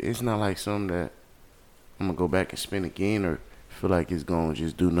kept it. It's not like something that I'm going to go back and spin again or feel like it's going to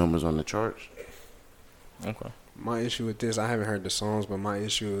just do numbers on the charts. Okay. My issue with this, I haven't heard the songs, but my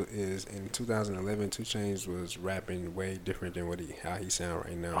issue is in 2011, 2 Chainz was rapping way different than how he sound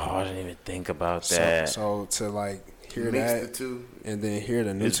right now. Oh, I didn't even think about that. So to like hear Mix that the two. and then hear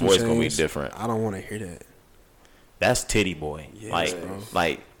the new His 2 voice Chainz, gonna be different. I don't want to hear that. That's Titty Boy. Yes, bro.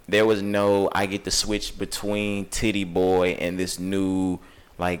 Like there was no I get to switch between Titty Boy and this new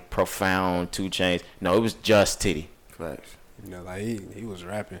like profound 2 Chainz. No, it was just Titty. Facts. You know, like he was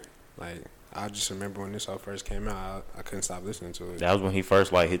rapping. Like I just remember when this all first came out, I couldn't stop listening to it. That was when he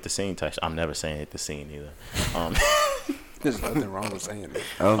first like hit the scene type. I'm never saying hit the scene either. There's nothing wrong with saying that.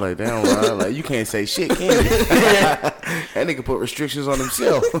 I was like, damn, Ron, like, you can't say shit, can you? That nigga put restrictions on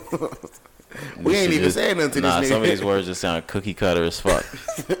himself. We ain't even saying nothing to this nigga. Some of these words just sound cookie cutter as fuck.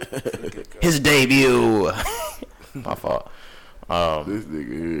 His debut. My fault. This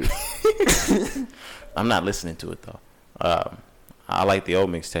nigga here. I'm not listening to it though. I like the old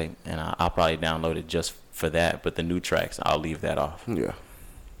mixtape, and I'll probably download it just for that. But the new tracks, I'll leave that off. Yeah.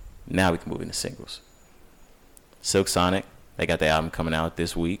 Now we can move into singles. Silk Sonic, they got the album coming out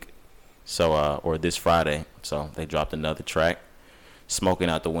this week, or this Friday. So they dropped another track, "Smoking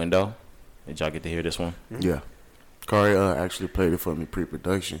Out the Window." Did y'all get to hear this one? Yeah. Kari actually played it for me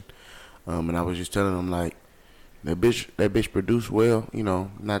pre-production, and I was just telling him like, that bitch produced well. You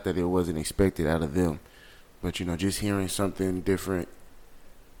know, not that it wasn't expected out of them. But, you know, just hearing something different,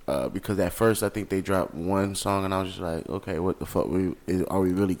 because at first I think they dropped one song and I was just like, okay, what the fuck are we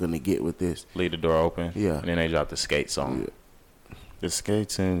really going to get with this? Leave the Door Open. Yeah. And then they dropped the Skate song. Yeah. The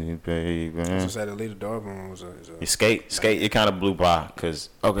Skate's in you, baby. I was say the Lead the Door one was a Skate, it kind of blew by because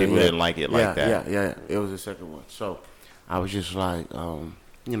people didn't like it like that. Yeah. It was the second one. So I was just like,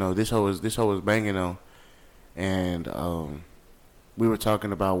 you know, this hoe was banging on. And we were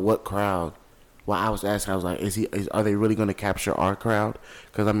talking about what crowd. Well, I was asking, I was like, are they really going to capture our crowd?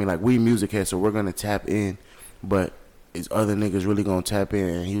 Because, I mean, like, we music heads, so we're going to tap in. But is other niggas really going to tap in?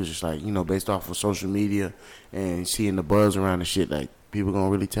 And he was just like, you know, based off of social media and seeing the buzz around the shit, like, people going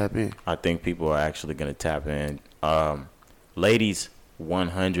to really tap in? I think people are actually going to tap in. Ladies,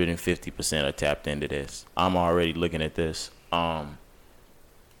 150% are tapped into this. I'm already looking at this. And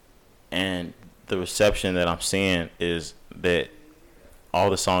the reception that I'm seeing is that all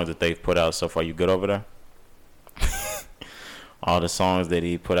the songs that they've put out so far, you good over there? All the songs that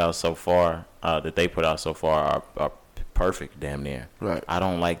he put out so far, that they put out so far are perfect, damn near. Right. I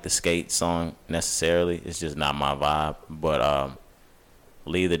don't like the Skate song necessarily. It's just not my vibe. But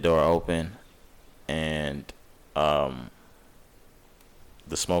Leave the Door Open and the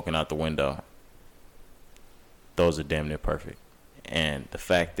Smoking Out the Window, those are damn near perfect. And the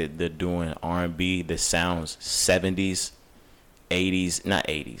fact that they're doing R&B that sounds 70s, 80s, not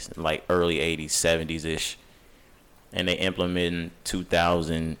 80s, like early 80s, 70s-ish, and they implementing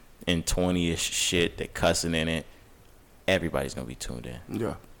 2020-ish shit, that cussing in it, everybody's gonna be tuned in.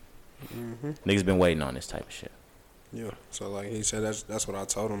 Yeah. Mm-hmm. Niggas been waiting on this type of shit. Yeah. So like he said, that's what I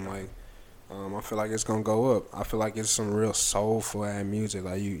told him. Like, I feel like it's gonna go up. I feel like it's some real soulful ass music.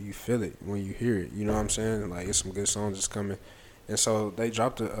 Like you feel it when you hear it. You know what I'm saying? Like it's some good songs that's coming. And so they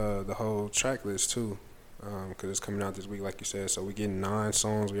dropped the whole track list too, because it's coming out this week, like you said. So we getting 9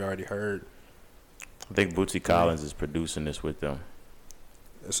 songs we already heard. I think Bootsy Collins is producing this with them.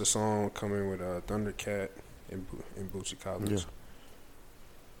 It's a song coming with Thundercat and Bootsy Collins. Yeah.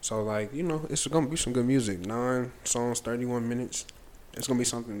 So like, you know, it's gonna be some good music. 9 songs, 31 minutes. It's gonna be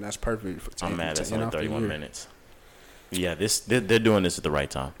something that's perfect. I'm mad that's only 31 minutes. Yeah, they're doing this at the right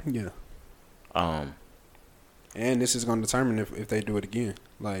time. Yeah. And this is gonna determine if they do it again.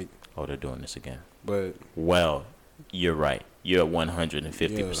 Like. Oh, they're doing this again. But. Well, you're right. You're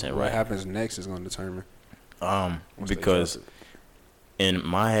 150% right. What happens next is gonna determine. Because in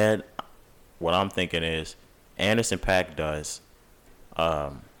my head, what I'm thinking is Anderson .Paak does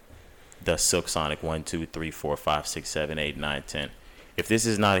the Silk Sonic 1, 2, 3, 4, 5, 6, 7, 8, 9, 10. If this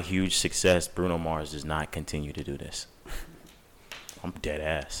is not a huge success, Bruno Mars does not continue to do this. I'm dead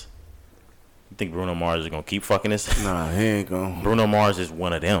ass. You think Bruno Mars is gonna keep fucking this? Nah, he ain't gonna. Bruno Mars is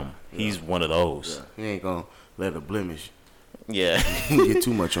one of them. He's one of those. Yeah. He ain't gonna let a blemish. Yeah. He didn't get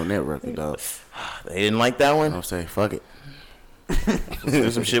too much on that record, dog. They didn't like that one? I'm saying, fuck it.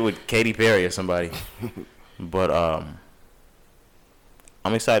 Do some shit with Katy Perry or somebody. But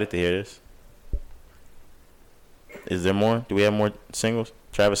I'm excited to hear this. Is there more? Do we have more singles?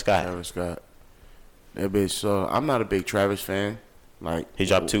 Travis Scott. That bitch. So I'm not a big Travis fan. Like he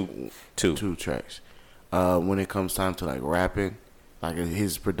dropped two tracks. When it comes time to like rapping, like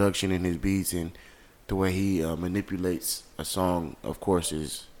his production and his beats and the way he manipulates a song, of course,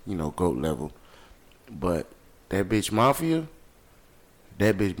 is GOAT level. But that bitch Mafia,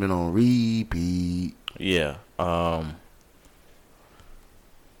 that bitch been on repeat. Yeah. I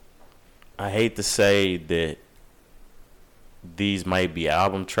hate to say that these might be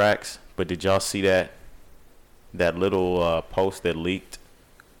album tracks, but did y'all see that little post that leaked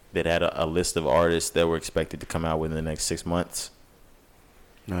that had a list of artists that were expected to come out within the next 6 months?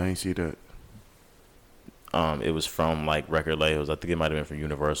 No, I ain't see that. It was from like record labels. I think it might have been from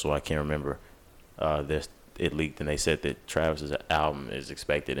Universal. I can't remember. It leaked and they said that Travis's album is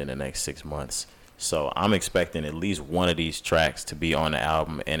expected in the next 6 months. So I'm expecting at least one of these tracks to be on the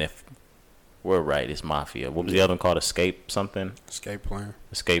album. And if we're right, it's Mafia. What was the other one called? Escape something? Escape Plan.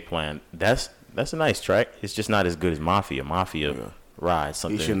 Escape Plan. That's a nice track. It's just not as good as Mafia. Mafia rides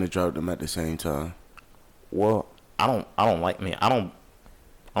something. He shouldn't have dropped them at the same time. Well, I don't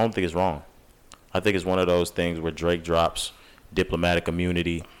think it's wrong. I think it's one of those things where Drake drops Diplomatic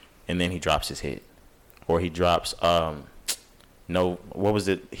Immunity and then he drops his hit. Or he drops what was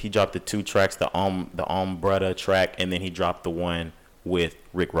it? He dropped the 2 tracks, the Umbrella track, and then he dropped the one with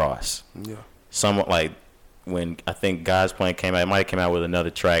Rick Ross. Yeah. Somewhat like when I think God's Plan came out, it might have came out with another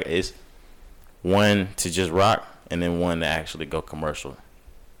track. It's one to just rock and then one to actually go commercial.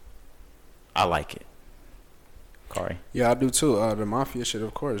 I like it. Kari? Yeah, I do too. The Mafia shit,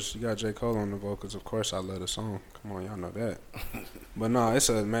 of course. You got J. Cole on the vocals. Of course, I love the song. Come on, y'all know that. But no,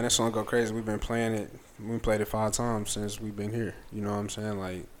 that song go crazy. We've been playing it. We played it 5 times since we've been here. You know what I'm saying?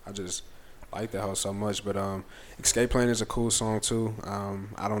 Like, I just like that whole so much. But Escape Plan is a cool song too.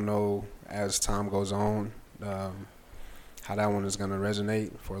 I don't know as time goes on how that one is gonna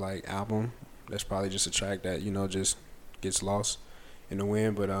resonate for like album. That's probably just a track that just gets lost in the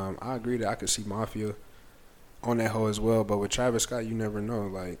wind. But I agree that I could see Mafia on that hoe as well. But with Travis Scott, you never know.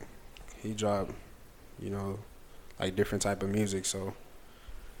 Like, he dropped, like different type of music. So,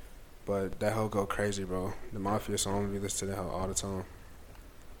 but that hoe go crazy, bro. The Mafia song, we listen to that hoe all the time.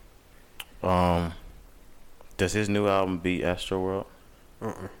 Does his new album beat Astroworld?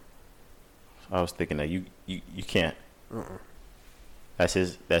 I was thinking that you can't. That's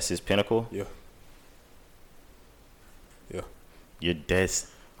his pinnacle. Yeah.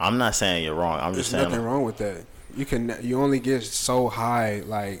 I'm not saying you're wrong. I'm just saying nothing wrong with that. You only get so high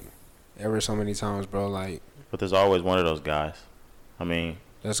like ever so many times, bro. Like, but there's always one of those guys. I mean,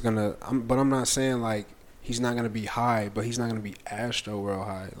 but I'm not saying like he's not gonna be high, but he's not gonna be Astroworld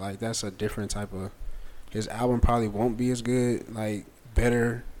high. Like, that's a different type of. His album probably won't be as good, like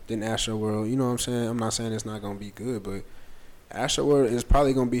better than Astroworld. You know what I'm saying? I'm not saying it's not gonna be good, but Astroworld is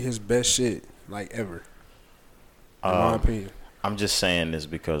probably gonna be his best shit like ever. In my opinion. I'm just saying this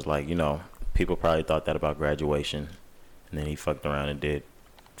because, like, people probably thought that about Graduation, and then he fucked around and did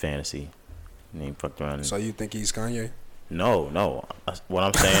Fantasy, and then he fucked around. So you think he's Kanye? No. What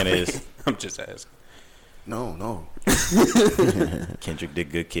I'm saying is, I'm just asking. No. Kendrick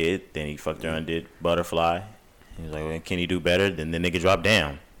did Good Kid, then he fucked around and did Butterfly. He was like, well, can he do better? Then the nigga dropped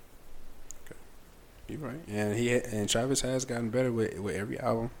Down. Okay. You're right. And Travis has gotten better with every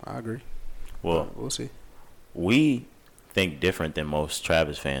album. I agree. Well, we'll see. We think different than most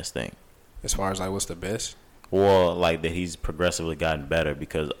Travis fans think. As far as like what's the best? Well, like that he's progressively gotten better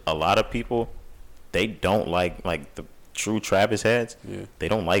because a lot of people, they don't like the true Travis heads. Yeah. They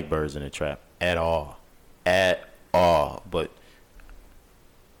don't like Birds in the Trap at all. But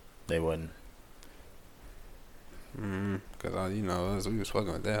they wouldn't. Because, we was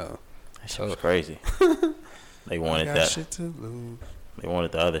fucking with that. Hoe. That shit was crazy. They wanted Got that. shit to lose. They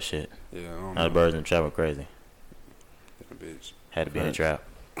wanted the other shit. Yeah, I don't Now the know. Birds in the Trap were crazy. That bitch. Had to be in the trap.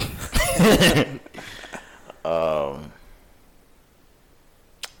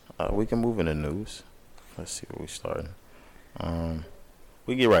 We can move into news. Let's see where we starting.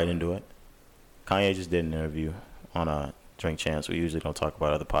 We get right into it. Kanye just did an interview on Drink Champs. We usually don't talk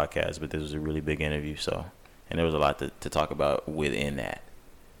about other podcasts, but this was a really big interview, and there was a lot to talk about within that.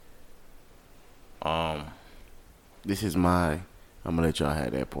 This is I'm gonna let y'all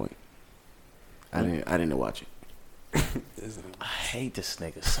have that point. I didn't watch it. I hate this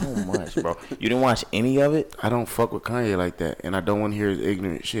nigga so much, bro. You didn't watch any of it? I don't fuck with Kanye like that, and I don't want to hear his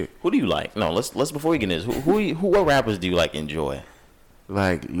ignorant shit. Who do you like? No, let's before we get into this. What rappers do you like enjoy?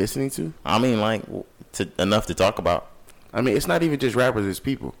 Like listening to? I mean, like enough to talk about. I mean, it's not even just rappers; it's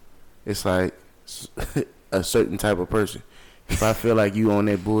people. It's like a certain type of person. If I feel like you on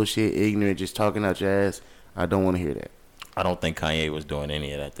that bullshit, ignorant, just talking out your ass, I don't want to hear that. I don't think Kanye was doing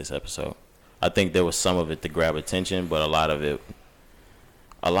any of that this episode. I think there was some of it to grab attention, but a lot of it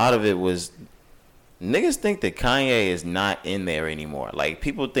was niggas think that Kanye is not in there anymore. Like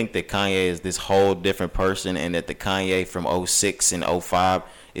people think that Kanye is this whole different person and that the Kanye from 06 and 05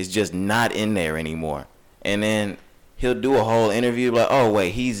 is just not in there anymore. And then he'll do a whole interview like, "Oh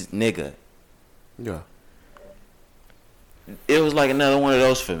wait, he's nigga." Yeah. It was like another one of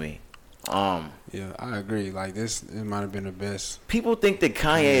those for me. Yeah, I agree. Like it might have been the best. People think that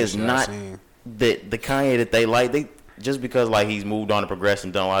Kanye is shit I've not seen. the Kanye that they like. They just because like he's moved on and progressed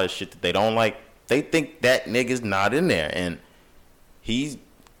and done a lot of shit that they don't like. They think that nigga's not in there, and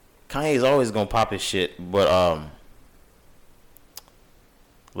Kanye's always gonna pop his shit. But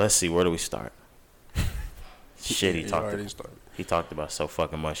let's see, where do we start? Shit, he talked about so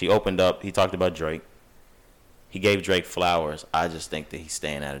fucking much. He opened up. He talked about Drake. He gave Drake flowers. I just think that he's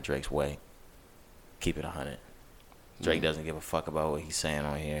staying out of Drake's way. Keep it 100. Drake doesn't give a fuck about what he's saying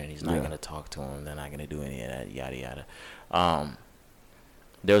on here, and he's not gonna talk to him. They're not gonna do any of that. Yada yada.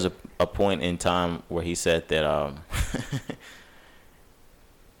 There was a point in time where he said that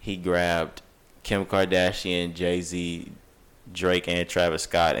he grabbed Kim Kardashian, Jay-Z, Drake, and Travis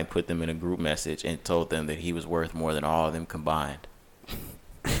Scott and put them in a group message and told them that he was worth more than all of them combined.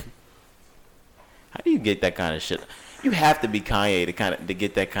 How do you get that kind of shit? You have to be Kanye to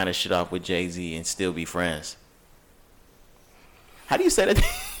get that kind of shit off with Jay-Z and still be friends. How do you say that to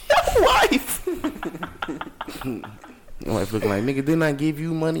your wife? Your wife looking like, nigga, didn't I give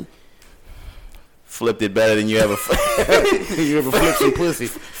you money? Flipped it better than you ever. You ever flipped some pussy?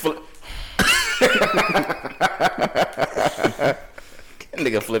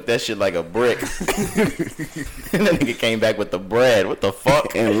 Nigga flipped that shit like a brick. And that nigga came back with the bread. What the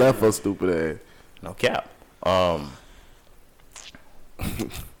fuck? And left her stupid ass. No cap.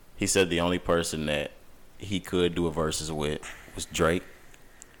 He said the only person that he could do a versus with was Drake.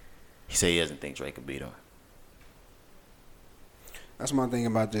 He said he doesn't think Drake could beat him. That's my thing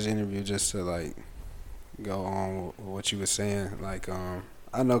about this interview, just to like go on with what you were saying. Like, I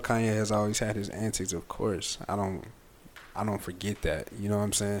know Kanye has always had his antics, of course. I don't forget that. You know what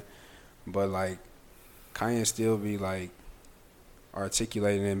I'm saying? But like, Kanye still be like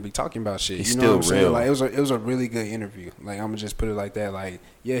articulating and be talking about shit. He's you know what I'm still saying? real. Like it was a really good interview. Like I'm gonna just put it like that. Like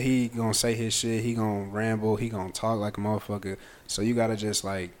yeah, he gonna say his shit. He gonna ramble. He gonna talk like a motherfucker. So you gotta just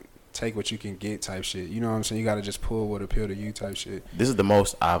like take what you can get type shit. You know what I'm saying? You gotta just pull what appeal to you type shit. This is the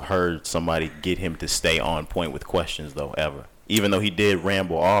most I've heard somebody get him to stay on point with questions though ever. Even though he did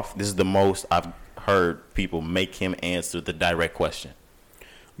ramble off, this is the most I've heard people make him answer the direct question.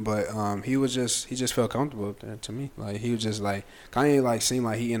 But he just felt comfortable up there to me. Like he was just like Kanye like seemed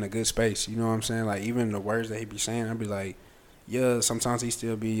like he in a good space. You know what I'm saying? Like even the words that he be saying, I'd be like, yeah. Sometimes he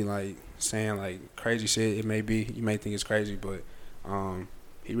still be like saying like crazy shit. It may be you may think it's crazy, but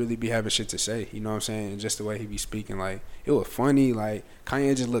he really be having shit to say. You know what I'm saying? And just the way he be speaking, like it was funny. Like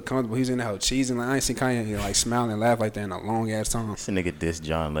Kanye just looked comfortable. He was in the house cheesing. Like I ain't seen Kanye like smile and laugh like that in a long ass time. This nigga dissed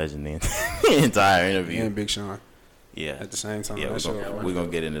John Legend the entire interview. And Big Sean. Yeah. At the same time. Yeah, we're gonna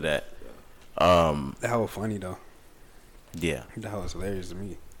get into that. That was funny though. Yeah. That was hilarious to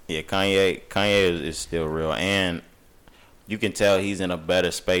me. Yeah, Kanye is still real, and you can tell he's in a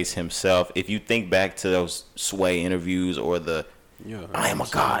better space himself. If you think back to those Sway interviews or the I am a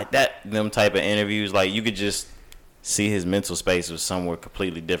god, them type of interviews, like you could just see his mental space was somewhere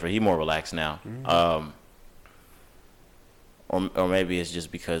completely different. He's more relaxed now. Mm-hmm. or maybe it's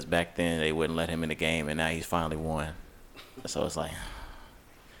just because back then they wouldn't let him in the game, and now he's finally won. So it's like,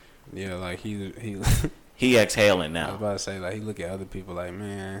 Yeah, like he he exhaling I was now. about to say, like, he look at other people like,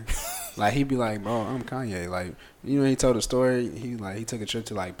 man, like, he be like, bro, I'm Kanye. Like, you know, he told a story. He took a trip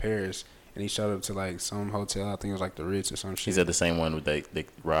to like Paris, and he showed up to like some hotel. I think it was like the Ritz or some shit. He's at the same one where they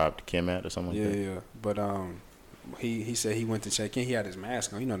robbed Kim at or something like that. Yeah. But he said he went to check in. He had his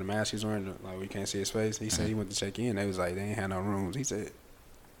mask on. You know the mask he's wearing, like we can't see his face. He said he went to check in. They was like, they ain't had no rooms. He said,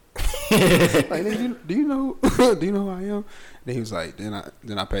 like, do you know who I am? Then he was like, then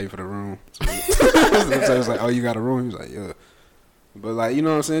I paid for the room. So it was like, oh, you got a room? He was like, yeah. But like, you know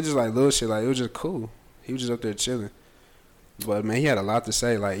what I'm saying? Just like little shit. Like, it was just cool. He was just up there chilling. But man, he had a lot to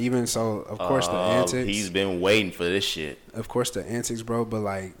say. Like, even so, of course the antics. He's been waiting for this shit. Of course the antics, bro. But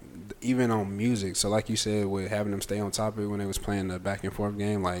like, even on music. So like you said, with having them stay on topic when they was playing the back and forth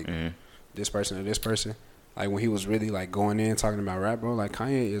game, like this person or this person. Like when he was really like going in talking about rap, bro. Like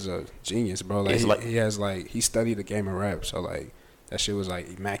Kanye is a genius, bro. Like he has like he studied the game of rap, so like that shit was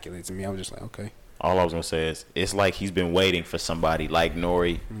like immaculate to me. I was just like, okay. All I was gonna say is it's like he's been waiting for somebody like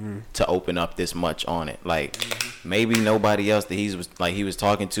Nori to open up this much on it. Like maybe nobody else that he was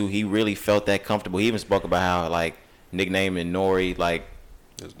talking to, he really felt that comfortable. He even spoke about how like nicknaming Nori like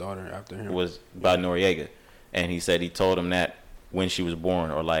His daughter after him was by Noriega, and he said he told him that when she was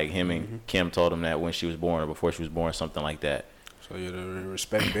born, or like him and Kim told him that when she was born or before she was born, something like that. So yeah, the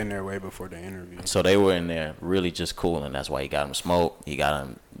respect been there way before the interview. So they were in there really just cool, and that's why he got him smoke.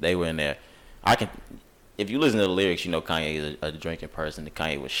 They were in there. If you listen to the lyrics, you know Kanye is a drinking person.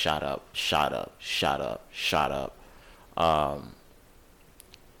 Kanye was shot up.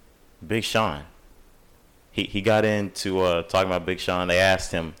 Big Sean. He got into talking about Big Sean. They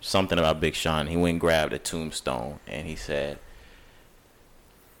asked him something about Big Sean. He went and grabbed a tombstone, and he said,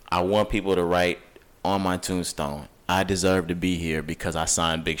 I want people to write on my tombstone, I deserve to be here because I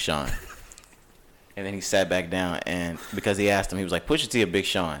signed Big Sean. And then he sat back down, and because he asked him, he was like, Pusha T or Big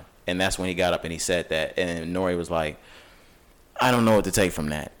Sean? And that's when he got up and he said that. And Nori was like, I don't know what to take from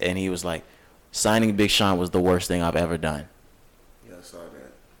that. And he was like, signing Big Sean was the worst thing I've ever done. Yeah, I saw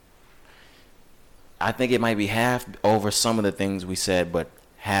that. I think it might be half over some of the things we said, but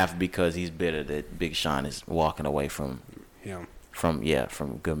half because he's bitter that Big Sean is walking away from him. From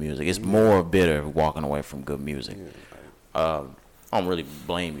good music. It's more bitter walking away from good music. I don't really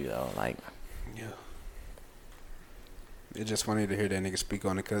blame you though. Like, yeah, it's just funny to hear that nigga speak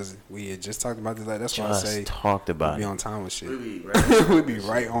on it because we had just talked about this. Like, that's why I say talked about we be it. on time with shit. We be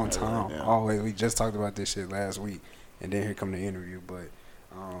right on time. Yeah. Always. We just talked about this shit last week, and then here come the interview. But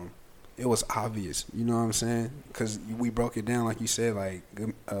it was obvious. You know what I'm saying? Because we broke it down like you said. Like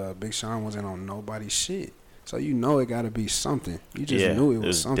Big Sean wasn't on nobody's shit. So you know it got to be something. You just knew it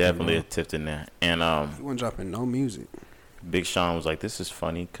was something. Definitely bro. a tip in there. And he wasn't dropping no music. Big Sean was like, "This is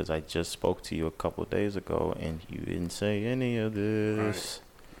funny because I just spoke to you a couple of days ago and you didn't say any of this."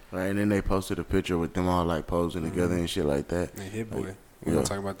 Right, and then they posted a picture with them all like posing together and shit like that. And Hit Boy, like, we're gonna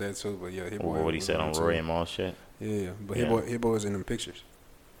talk about that too. But yeah, Hit Boy. What he said on Roy and Maul shit. Yeah, but Hit Boy was in them pictures.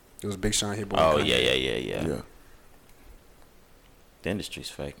 It was Big Sean, Hit Boy. Oh Kanye. yeah. The industry's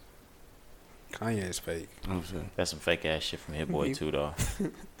fake. Kanye is fake. That's some fake ass shit from Hit Boy too, though.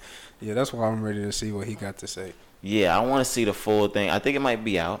 Yeah, that's why I'm ready to see what he got to say. Yeah, I want to see the full thing. I think it might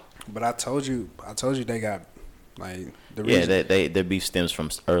be out. But I told you they got like the reason. Yeah, their beef stems from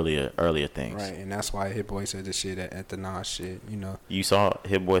earlier things. Right, and that's why Hit Boy said this shit at the Nas shit. You know. You saw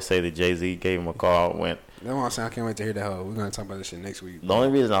Hit Boy say that Jay-Z gave him a call. That's what I'm saying. I can't wait to hear that. We're gonna talk about this shit next week. The only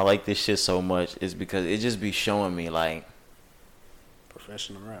reason I like this shit so much is because it just be showing me like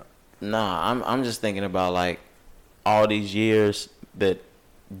professional rap. Nah, I'm just thinking about like all these years that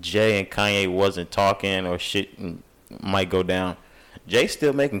Jay and Kanye wasn't talking or shit might go down. Jay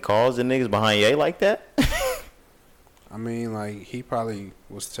still making calls to niggas behind Ye like that? I mean, like, he probably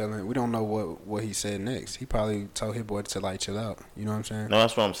was telling, we don't know what he said next. He probably told Hit Boy to like chill out. You know what I'm saying? No,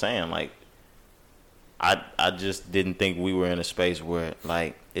 that's what I'm saying. Like, I just didn't think we were in a space where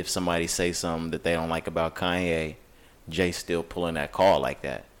like if somebody say something that they don't like about Kanye, Jay still pulling that call like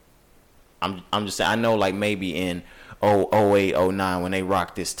that. I'm just saying, I know like maybe in 08, 09 when they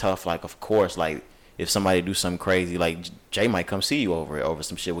rocked this tough, like of course like if somebody do something crazy, like Jay might come see you over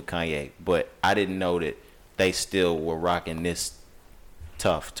some shit with Kanye. But I didn't know that they still were rocking this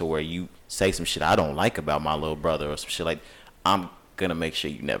tough to where you say some shit I don't like about my little brother or some shit like I'm gonna make sure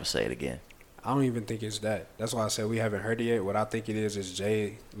you never say it again. I don't even think it's that. That's why I said we haven't heard it yet. What I think it is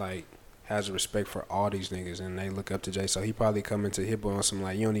Jay like has respect for all these niggas and they look up to Jay. So he probably coming to Hit Boy on some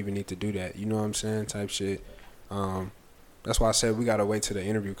like, you don't even need to do that. You know what I'm saying? Type shit. that's why I said we gotta wait till the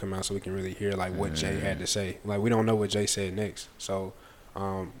interview come out so we can really hear like what Jay had to say. Like we don't know what Jay said next. So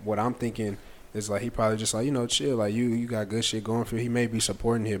what I'm thinking is like he probably just like, you know, chill. Like you got good shit going for you. He may be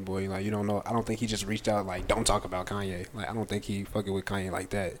supporting Hit Boy. Like you don't know. I don't think he just reached out like don't talk about Kanye. Like I don't think he fucking with Kanye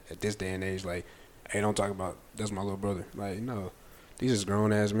like that at this day and age. Like hey, don't talk about that's my little brother. Like no, these is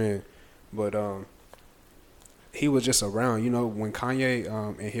grown ass men. But he was just around. You know when Kanye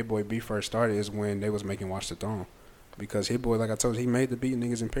and Hit Boy beef first started is when they was making Watch the Throne. Because Hit Boy, like I told you, he made the beat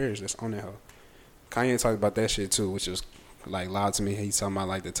niggas in Paris. That's on that hoe. Kanye talked about that shit too, which was like loud to me. He talking about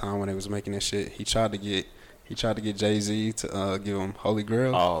like the time when they was making that shit. He tried to get Jay-Z to give him Holy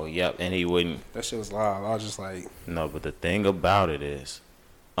Grail. Oh, yep, and he wouldn't. That shit was loud. I was just like, no. But the thing about it is,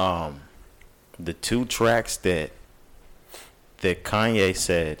 the 2 tracks that Kanye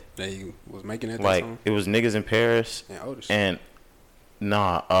said that he was making it. Like it was Niggas in Paris and Otis. And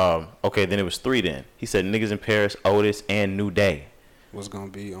okay, then it was 3 then. He said Niggas in Paris, Otis, and New Day. Was gonna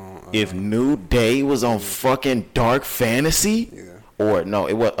be on if New Day was on fucking Dark Fantasy? Yeah. Or no,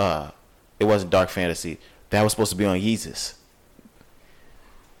 it wasn't Dark Fantasy. That was supposed to be on Yeezus.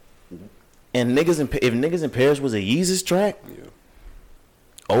 And if Niggas in Paris was a Yeezus track? Yeah.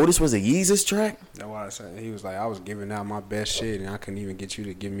 Otis was a Yeezus track? That's why I said he was like I was giving out my best shit and I couldn't even get you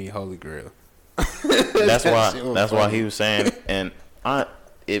to give me Holy Grail. That's why he was saying and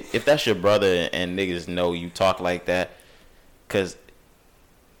if that's your brother and niggas know you talk like that, cause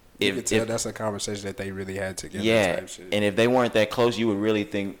you could tell that's a conversation that they really had together. Yeah, type shit. And if they weren't that close, you would really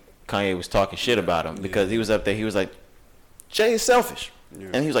think Kanye was talking shit about him because he was up there. He was like, Jay is selfish,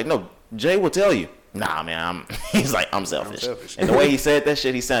 and he was like, no, Jay will tell you. Nah, man, he's like, I'm selfish. And the way he said that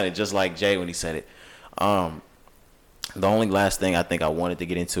shit, he sounded just like Jay when he said it. The only last thing I think I wanted to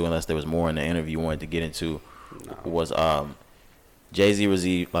get into, unless there was more in the interview you wanted to get into, was Jay-Z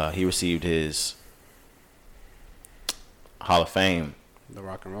received his Hall of Fame. The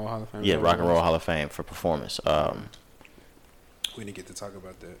Rock and Roll Hall of Fame? Yeah, Rock and Roll Hall of Fame for performance. We didn't get to talk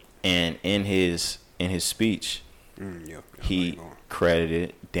about that. And in his speech, he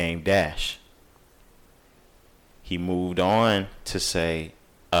credited Dame Dash. He moved on to say,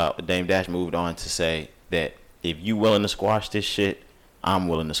 Dame Dash moved on to say that if you willing to squash this shit, I'm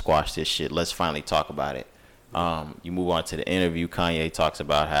willing to squash this shit. Let's finally talk about it. You move on to the interview. Kanye talks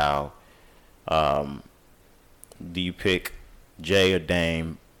about how do you pick Jay or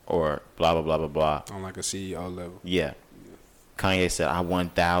Dame or blah blah blah blah blah on like a CEO level. Yeah. Kanye said I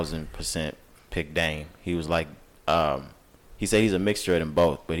 1000% pick Dame. He was like he said he's a mixture of them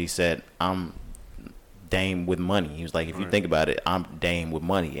both, but he said I'm Dame with money. He was like if you think about it, I'm Dame with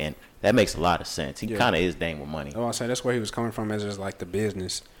money, and that makes a lot of sense. He kind of is Dame with money. Oh, I say that's where he was coming from as just like the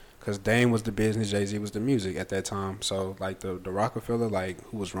business. Because Dame was the business, Jay-Z was the music at that time. So, like, the Rockefeller, like,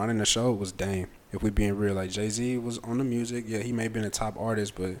 who was running the show was Dame. If we being real, like, Jay-Z was on the music. Yeah, he may have been a top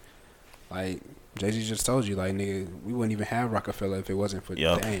artist, but, like, Jay-Z just told you, like, nigga, we wouldn't even have Rockefeller if it wasn't for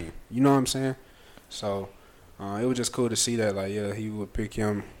Dame. You know what I'm saying? So, it was just cool to see that, like, yeah, he would pick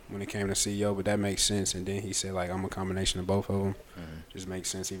him when it came to CEO, but that makes sense. And then he said, like, I'm a combination of both of them. Just makes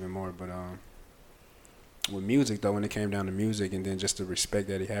sense even more. But, with music, though, when it came down to music and then just the respect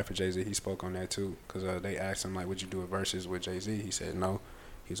that he had for Jay-Z, he spoke on that, too. Because they asked him, like, would you do a versus with Jay-Z? He said, no.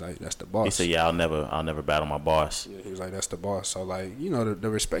 He's like, that's the boss. He said, yeah, I'll never battle my boss. Yeah, he was like, that's the boss. So, like, you know, the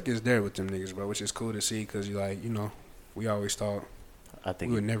respect is there with them niggas, bro, which is cool to see because, you like, you know, we always thought we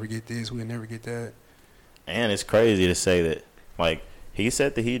would never get this, we would never get that. And it's crazy to say that, like, he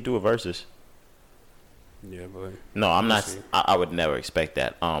said that he'd do a versus. Yeah, but no, I'm not. I would never expect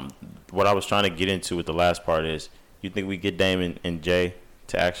that. What I was trying to get into with the last part is, you think we get Dame and Jay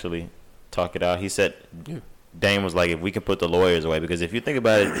to actually talk it out? He said, Dame was like, if we can put the lawyers away, because if you think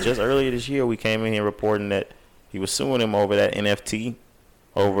about it, just earlier this year we came in here reporting that he was suing him over that NFT,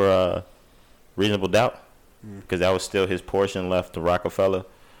 over reasonable doubt, because that was still his portion left to Rockefeller.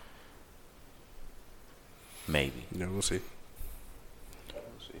 Maybe. Yeah, we'll see.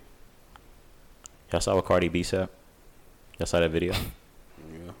 Y'all saw what Cardi B said? Y'all saw that video?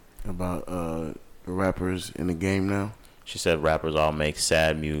 Yeah. About the rappers in the game now? She said rappers all make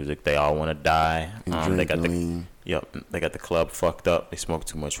sad music. They all want to die. They got they got the club fucked up. They smoke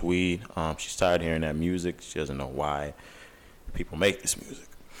too much weed. She's tired of hearing that music. She doesn't know why people make this music.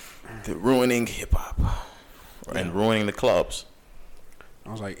 They're ruining hip hop and ruining the clubs.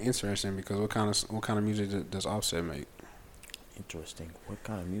 I was like, interesting, because what kind of music does Offset make? Interesting. What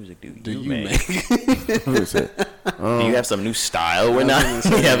kind of music do you make? Who is it? Do you have some new style we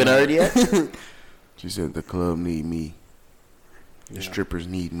haven't heard yet? She said the club need me. The strippers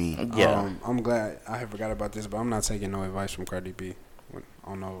need me. Yeah. I'm glad I forgot about this, but I'm not taking no advice from Cardi B.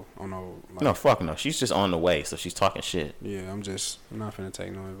 On no. Like, No, fuck no. She's just on the way, so she's talking shit. Yeah, I'm not finna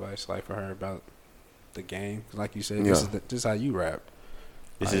take no advice like for her about the game. 'Cause like you said, Yeah. this is how you rap.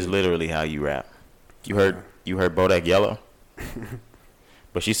 This is literally how you rap. You heard Bodak Yellow,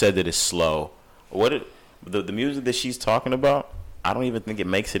 but she said that it's slow. The music that she's talking about? I don't even think it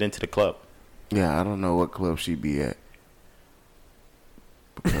makes it into the club. Yeah, I don't know what club she be at.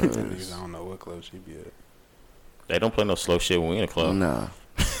 Niggas, I don't know what club she be at. They don't play no slow shit when we in a club. Nah.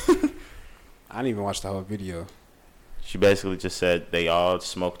 I didn't even watch the whole video. She basically just said they all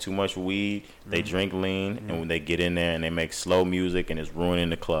smoke too much weed, they drink lean, and when they get in there and they make slow music and it's ruining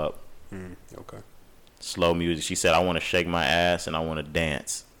the club. Okay. Slow music. She said, I want to shake my ass and I want to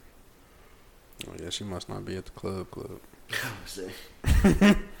dance. Oh yeah, she must not be at the club.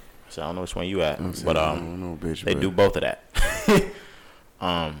 So I don't know which one you at, but I don't know, bitch, they but- do both of that.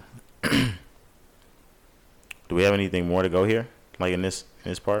 Do we have anything more to go here, like in this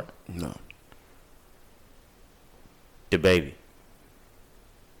part? No. The baby.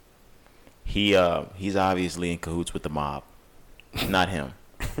 He's obviously in cahoots with the mob. Not him,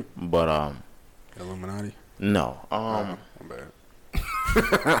 but Illuminati. no. My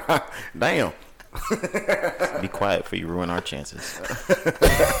bad. Damn. Be quiet before you ruin our chances.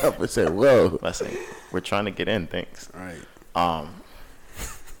 I said, whoa. Listen, we're trying to get in things. Right.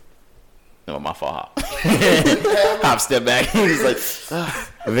 No, my fault. Hop step back. He's like,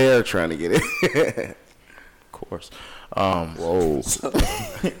 They're trying to get it. of course. Whoa.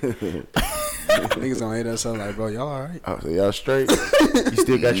 Niggas gonna hate us up like, bro, y'all alright? Oh, so y'all straight? You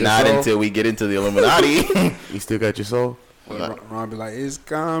still got your Not soul? until we get into the Illuminati. You still got your soul? Ron be like, it's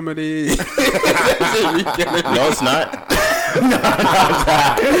comedy. No, it's not.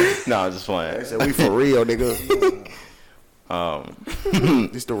 No, I'm just playing. I said, we for real, nigga.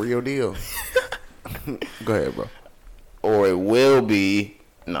 This the real deal. Go ahead, bro. Or it will be.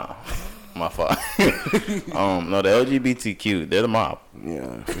 No, my fault. No, the LGBTQ, they're the mob.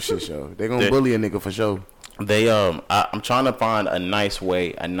 Yeah, for sure. They gonna bully a nigga for sure. They I'm trying to find a nicer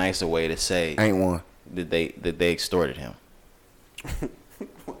way to say Ain't one. that they extorted him.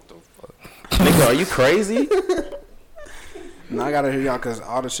 What the fuck? Nigga, are you crazy? No, I gotta hear y'all because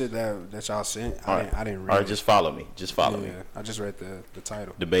all the shit that y'all sent, I didn't read. All right, just follow me. Just follow me. Yeah, I just read the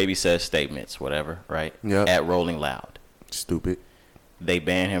title. The baby says statements, whatever, right? Yeah. At Rolling Loud. Stupid. They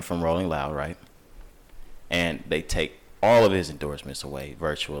ban him from Rolling Loud, right? And they take all of his endorsements away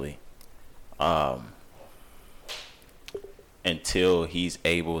virtually, until he's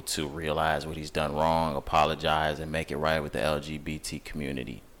able to realize what he's done wrong, apologize, and make it right with the LGBT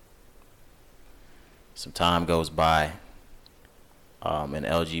community. Some time goes by. An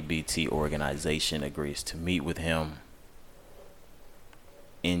LGBT organization agrees to meet with him.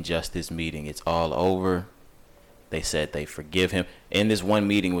 In just this meeting, it's all over. They said they forgive him. In this one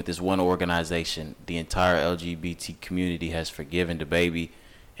meeting with this one organization, the entire LGBT community has forgiven the baby,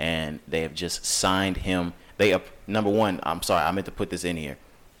 and they have just signed him. Number one, I'm sorry, I meant to put this in here.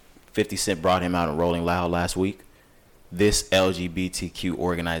 50 Cent brought him out in Rolling Loud last week. This LGBTQ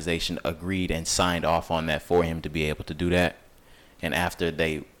organization agreed and signed off on that for him to be able to do that. And after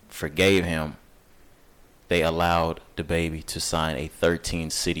they forgave him, they allowed the baby to sign a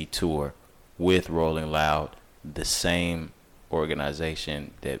 13-city tour with Rolling Loud, the same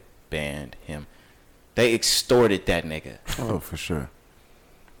organization that banned him. They extorted that nigga. Oh, for sure.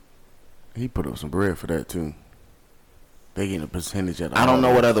 He put up some bread for that too. They getting a percentage out of I don't all know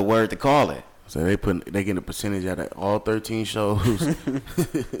that. what other word to call it. So they getting a percentage out of all 13 shows.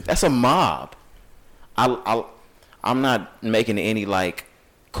 That's a mob. I'm not making any like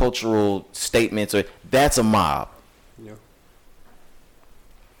cultural statements or that's a mob. Yeah.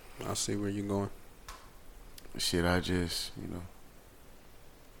 I see where you're going. Shit, I just, you know.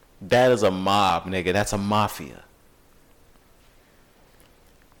 That is a mob, nigga. That's a mafia.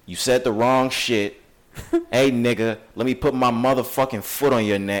 You said the wrong shit. Hey, nigga, let me put my motherfucking foot on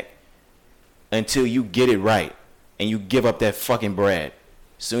your neck until you get it right and you give up that fucking bread.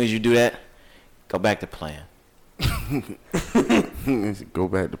 As soon as you do that, go back to playing. Go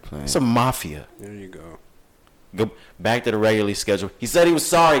back to playing. It's a mafia. There you go. Go back to the regularly scheduled. He said he was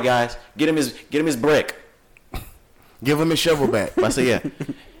sorry, guys. Get him his brick. Give him his shovel back. I said, yeah.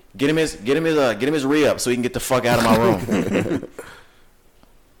 Get him his re-up so he can get the fuck out of my room.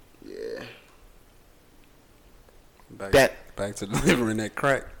 Back to delivering that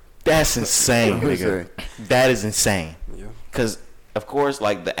crack. That's insane, nigga. That is insane. Yeah. Because, of course,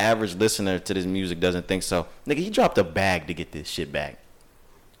 like, the average listener to this music doesn't think so. Nigga, he dropped a bag to get this shit back.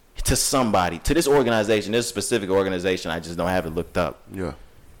 To somebody. To this organization. This specific organization. I just don't have it looked up. Yeah.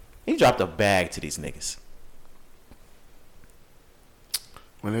 He dropped a bag to these niggas.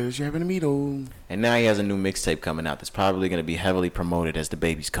 When is you having a meeting? And now he has a new mixtape coming out that's probably going to be heavily promoted as the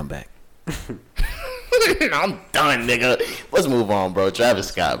babies come back. I'm done, nigga. Let's move on, bro. Travis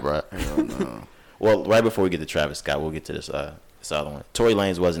Scott, bro. Hell no. Well, right before we get to Travis Scott, we'll get to this other one. Tory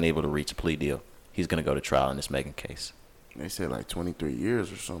Lanez wasn't able to reach a plea deal. He's going to go to trial in this Megan case. They said like 23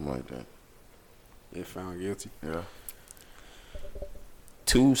 years or something like that. They found guilty. Yeah.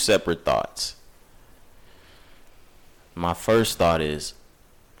 Two separate thoughts. My first thought is,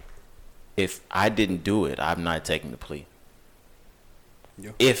 if I didn't do it, I'm not taking the plea.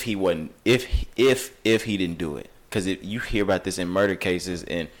 Yeah. If he wasn't, if he didn't do it, because you hear about this in murder cases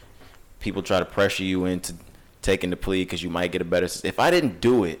and people try to pressure you into taking the plea because you might get a better. If I didn't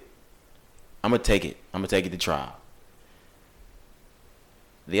do it, I'm gonna take it. I'm gonna take it to trial.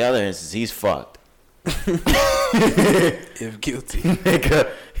 The other instance, he's fucked. If guilty.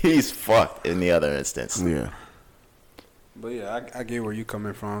 Nigga, he's fucked in the other instance. Yeah. But yeah, I get where you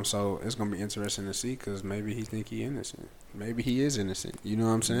coming from. So it's gonna be interesting to see because maybe he think he innocent. Maybe he is innocent. You know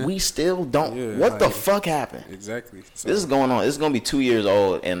what I'm saying? We still don't. Yeah, what the like- fuck happened? Exactly. So, This is going on. This is gonna be 2 years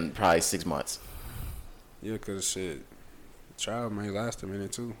old in probably 6 months. yeah, because shit, the trial may last a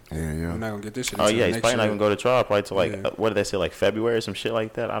minute too. Yeah, We're yeah. not gonna get this shit. Oh until yeah, he's next probably not year. gonna go to trial probably till like Yeah. what did they say, like February or some shit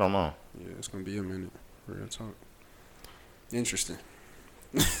like that? I don't know. Yeah, it's gonna be a minute. Real talk. Interesting.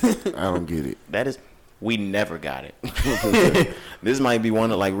 I don't get it. That is, we never got it. This might be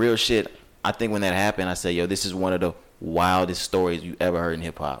one of like real shit. I think when that happened, I said, yo, this is one of the wildest stories you ever heard in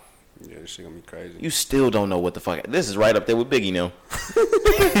hip hop. Yeah, this shit gonna be crazy. You still don't know what the fuck. This is right up there with Biggie now.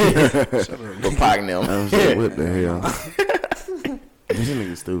 Shut up. With Pac I now. was like, what the hell? This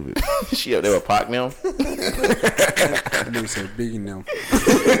nigga stupid. She up there with Pac now. That nigga said Biggie now.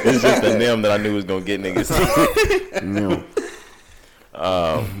 It's just the them that I knew was gonna get niggas. No.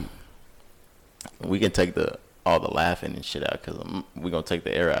 We can take all the laughing and shit out because we gonna take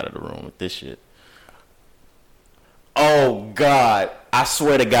the air out of the room with this shit. Oh God! I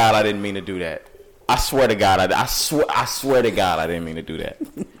swear to God, I didn't mean to do that. I swear to God, I swear to God, I didn't mean to do that.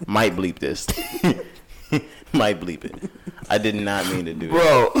 Might bleep this. Might bleep it. I did not mean to do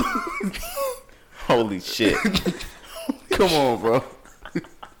that. Bro. Holy shit! Come on, bro.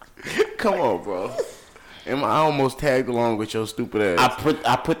 Come on, bro. And I almost tagged along with your stupid ass.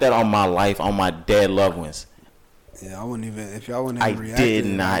 I put that on my life, on my dead loved ones. Yeah, I wouldn't even. If y'all wouldn't I even reacted, did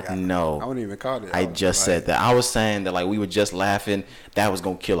not like, know. I wouldn't even call it. I just said that. I was saying that like we were just laughing. That was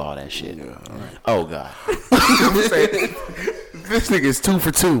gonna kill all that shit. Yeah, all right. Oh God. This nigga is 2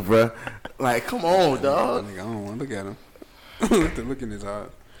 for 2, bro. Like, come on, dog. I don't want to look at him. Look in his eye.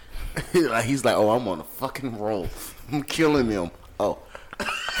 Like, he's like, oh, I'm on a fucking roll. I'm killing them. Oh.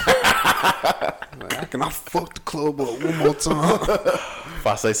 Like, how can I fuck the club up one more time? If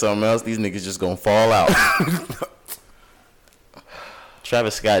I say something else, these niggas just gonna fall out.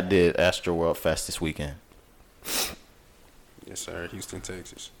 Travis Scott did Astro World Fest this weekend. Yes, sir. Houston,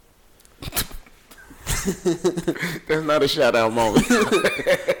 Texas. That's not a shout out moment.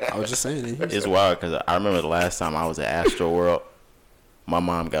 I was just saying it. It's wild because I remember the last time I was at Astro World, my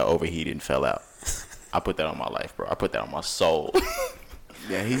mom got overheated and fell out. I put that on my life, bro. I put that on my soul.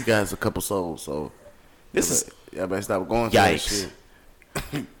 Yeah, he's got a couple souls, so This is y'all better stop going through that yikes.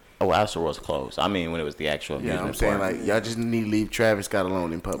 shit. Oh, Astro World's closed. I mean, when it was the actual Yeah, I'm amusement saying park. like y'all just need to leave Travis Scott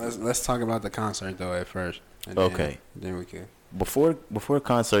alone in public. Let's talk about the concert though at first. And Okay. Then we can. Before the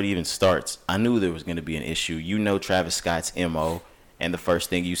concert even starts, I knew there was going to be an issue. You know Travis Scott's MO, and the first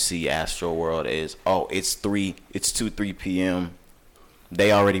thing you see Astro World is, oh, it's 3 p.m.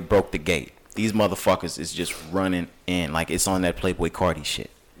 They already broke the gate. These motherfuckers is just running in like it's on that Playboy Cardi shit.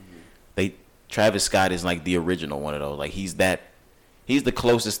 Travis Scott is like the original one of those. Like he's the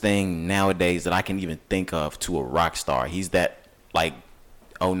closest thing nowadays that I can even think of to a rock star. He's that like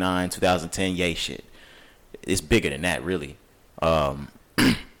 2009, 2010 yay shit. It's bigger than that, really.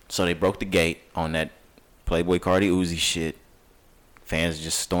 So they broke the gate on that Playboy Cardi Uzi shit. Fans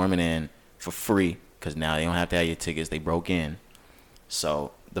just storming in for free because now they don't have to have your tickets. They broke in.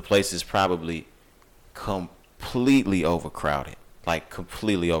 So the place is probably completely overcrowded. Like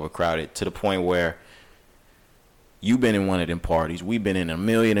completely overcrowded to the point where you've been in one of them parties. We've been in a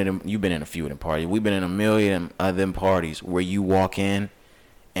million of them. You've been in a few of them parties. We've been in a million of them parties where you walk in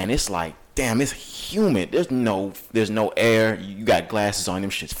and it's like, damn, it's humid. There's no air. You got glasses on. Them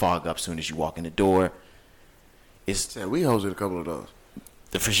shits fog up as soon as you walk in the door. It's Yeah, we hosted a couple of those.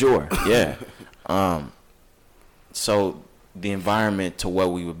 for sure, yeah. So the environment to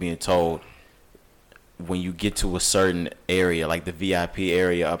what we were being told, when you get to a certain area, like the VIP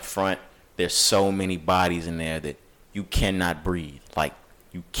area up front, there's so many bodies in there that you cannot breathe. Like,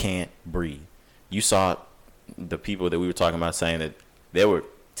 you can't breathe. You saw the people that we were talking about saying that there were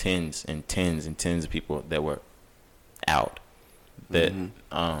tens and tens and tens of people that were out. That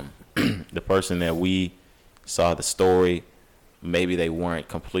the person that we saw the story, maybe they weren't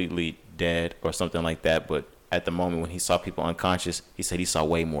completely dead or something like that, but at the moment when he saw people unconscious, he said he saw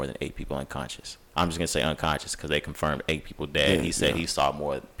way more than 8 people unconscious. I'm just gonna say unconscious because they confirmed 8 people dead. He said he saw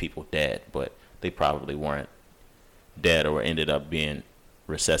more people dead, but they probably weren't dead or ended up being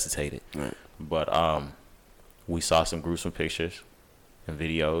resuscitated. Right. But we saw some gruesome pictures and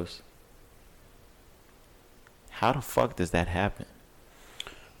videos. How the fuck does that happen?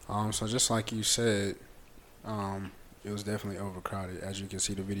 So just like you said, it was definitely overcrowded. As you can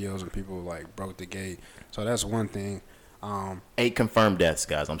see the videos and people like broke the gate. So that's one thing. 8 confirmed deaths,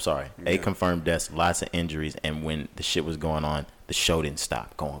 guys. I'm sorry. Yeah. 8 confirmed deaths, lots of injuries, and when the shit was going on, the show didn't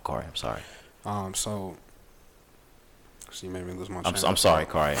stop. Go on, Kari. I'm sorry. So you made me lose my. I'm sorry,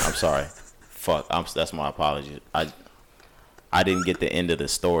 Kari. I'm sorry. Fuck. That's my apology. I didn't get the end of the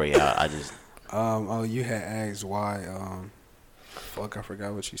story. I just. Oh, you had asked why. Fuck, I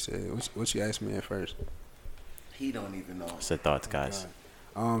forgot what you said. What you asked me at first? He don't even know. Said thoughts, guys.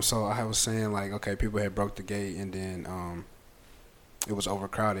 So I was saying like, okay, people had broke the gate and then it was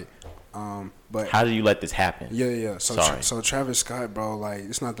overcrowded. But how did you let this happen? Yeah. Sorry. So Travis Scott, bro, like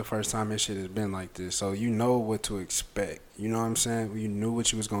it's not the first time this shit has been like this. So you know what to expect. You know what I'm saying? You knew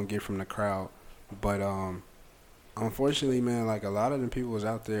what you was gonna get from the crowd. But unfortunately, man, like a lot of them people was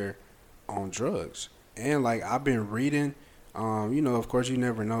out there on drugs. And like I've been reading, you know, of course you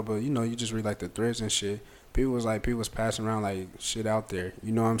never know, but you know, you just read like the threads and shit. People was passing around like shit out there.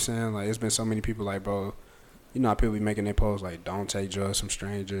 You know what I'm saying? Like it's been so many people like, bro, you know how people be making their posts like, don't take drugs from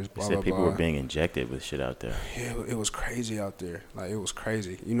strangers, blah, said blah, people blah. were being injected with shit out there. Yeah, it was crazy out there. Like it was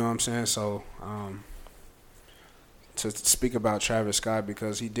crazy. You know what I'm saying? So, to speak about Travis Scott,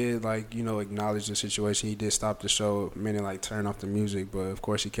 because he did like, you know, acknowledge the situation. He did stop the show, meaning like turn off the music, but of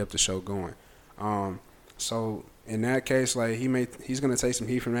course he kept the show going. So in that case, like he's gonna take some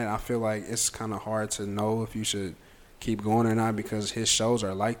heat from that. I feel like it's kind of hard to know if you should keep going or not because his shows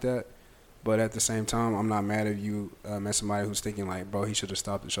are like that. But at the same time, I'm not mad at you, at somebody who's thinking like, bro, he should have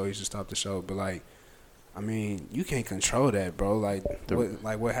stopped the show. He should stop the show. But like, I mean, you can't control that, bro. Like,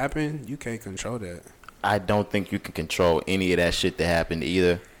 what happened? You can't control that. I don't think you can control any of that shit that happened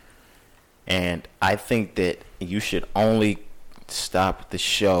either. And I think that you should only stop the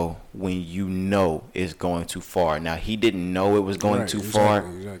show when you know it's going too far. Now, he didn't know it was going too far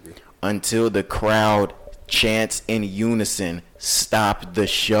until the crowd chants in unison, stop the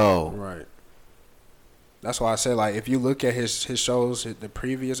show. Right. That's why I said, like, if you look at his shows, the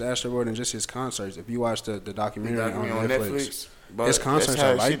previous Astroworld and just his concerts, if you watch the documentary on Netflix his concerts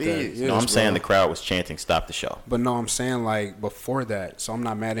are like that. Yes, no, I'm saying the crowd was chanting, stop the show. But no, I'm saying, like, before that. So I'm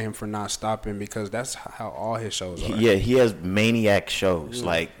not mad at him for not stopping because that's how all his shows are. Yeah, he has maniac shows,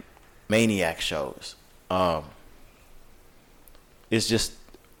 like, maniac shows. It's just,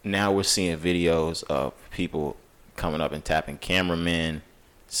 now we're seeing videos of people coming up and tapping cameramen,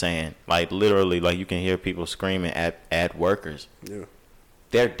 saying, like, literally, like, you can hear people screaming at workers. Yeah.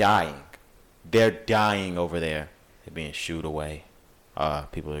 They're dying. They're dying over there. They're being shooed away.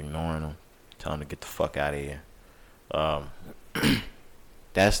 People are ignoring them, telling them to get the fuck out of here.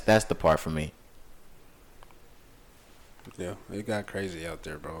 That's the part for me. Yeah, it got crazy out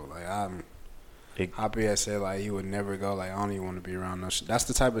there, bro. Like, I'm happy I said, like, he would never go. Like, I don't even want to be around no shit. That's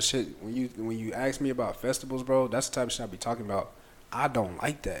the type of shit, when you ask me about festivals, bro, that's the type of shit I be talking about. I don't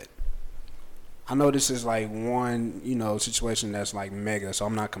like that. I know this is like one, you know, situation that's like mega, so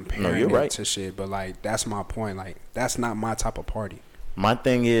I'm not comparing it to shit, but like that's my point. Like that's not my type of party. My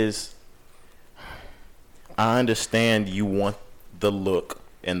thing is, I understand you want the look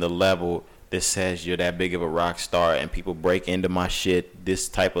and the level that says you're that big of a rock star and people break into my shit, this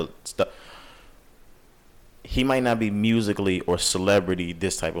type of stuff. He might not be musically or celebrity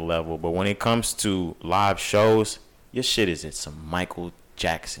this type of level, but when it comes to live shows, your shit is at some Michael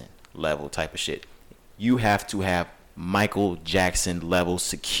Jackson level type of shit. You have to have Michael Jackson level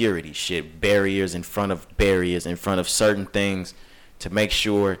security shit, barriers in front of certain things to make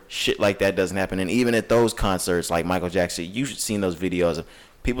sure shit like that doesn't happen. And even at those concerts like Michael Jackson, you've seen those videos of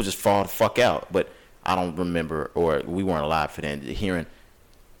people just fall the fuck out. But I don't remember, or we weren't alive for that, hearing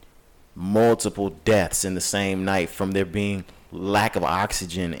multiple deaths in the same night from there being lack of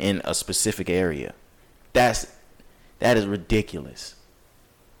oxygen in a specific area. That is ridiculous.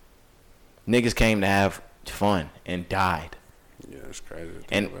 Niggas came to have fun and died. Yeah, it's crazy to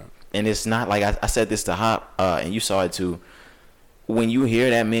think about. And it's not like I said this to Hop, and you saw it too. When you hear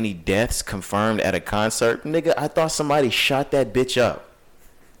that many deaths confirmed at a concert, nigga, I thought somebody shot that bitch up.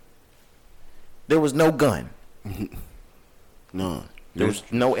 There was no gun. No. There was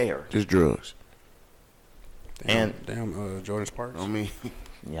no air. Just drugs. Damn, Jordan Sparks. I mean,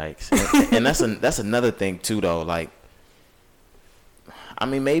 Yikes. And that's another thing too, though. Like, I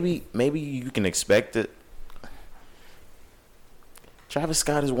mean, maybe you can expect it. Travis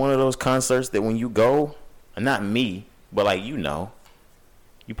Scott is one of those concerts that when you go, not me, but like you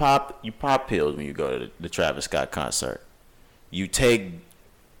pop pills when you go to the Travis Scott concert. You take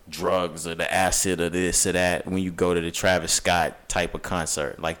drugs or the acid or this or that when you go to the Travis Scott type of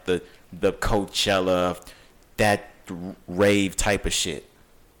concert, like the Coachella, that rave type of shit.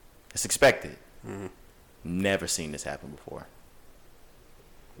 It's expected. Mm-hmm. Never seen this happen before.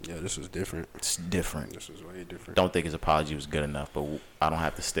 Yeah, this was different. It's different. This was way different. Don't think his apology was good enough, but I don't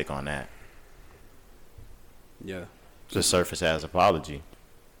have to stick on that. Yeah. The surface as apology.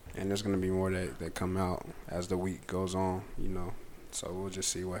 And there's going to be more that come out as the week goes on, you know. So we'll just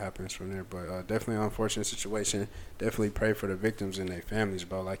see what happens from there. But definitely an unfortunate situation. Definitely pray for the victims and their families,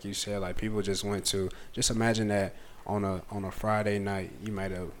 bro. Like you said, like people just went to, just imagine that on a Friday night, you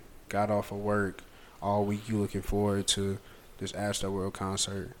might have got off of work all week, you looking forward to this Astroworld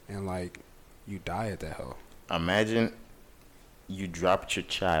concert, and like you die at that hell. Imagine you dropped your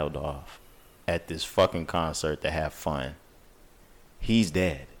child off at this fucking concert to have fun. He's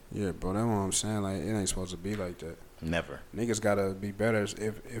dead. Yeah, bro, that's what I'm saying. Like, it ain't supposed to be like that. Never. Niggas gotta be better.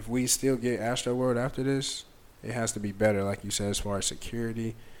 If we still get Astroworld after this, it has to be better. Like you said, as far as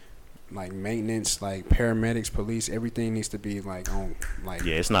security, like maintenance, like paramedics, police, everything needs to be like on. Like,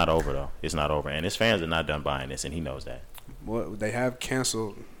 yeah, it's not over though. It's not over, and his fans are not done buying this, and he knows that. Well, they have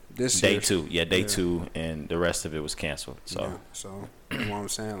canceled this day year. 2. Yeah, day 2, and the rest of it was canceled. So, yeah, so you know what I'm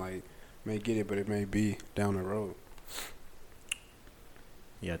saying, like, may get it, but it may be down the road.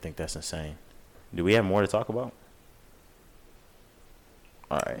 yeah, I think that's insane. Do we have more to talk about?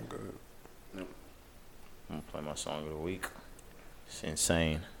 All right. Good. I'm gonna play my song of the week. It's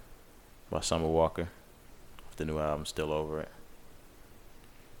Insane by Summer Walker. Off the new album, Still Over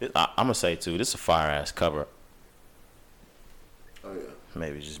It. I'm gonna say too, this is a fire ass cover. oh yeah.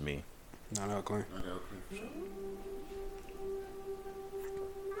 Maybe it's just me. Not out clean.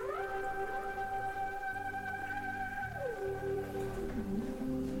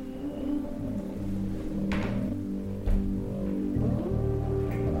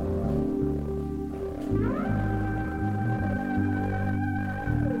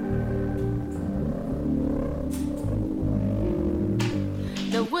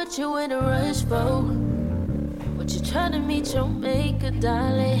 Now what you in a rush for? What you trying to meet your maker,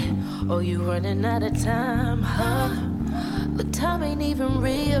 darling? Or you running out of time, huh? Look, time ain't even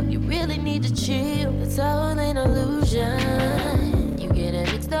real. You really need to chill. It's all an illusion. You getting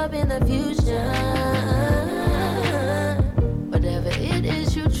mixed up in the future. Whatever it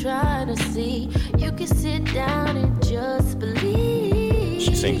is you try to see, you can sit down and just believe.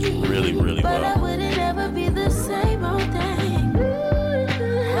 She sings really, really But I well. wouldn't ever be the same old thing.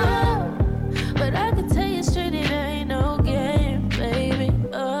 But I can tell you straight, it ain't no game, baby.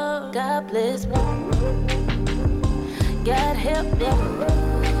 Oh, God bless me. God help me.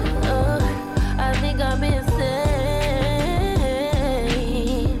 Oh, I think I'm insane.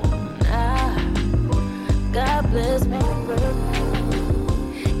 God bless me.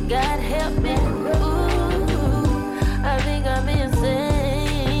 God help me. Ooh, I think I'm insane.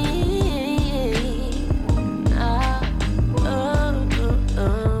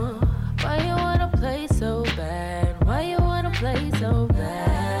 Why you wanna play so bad? Why you wanna play so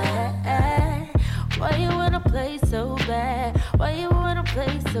bad? Why you wanna play so bad? Why you wanna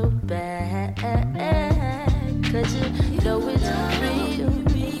play so bad? Cause you know it's real.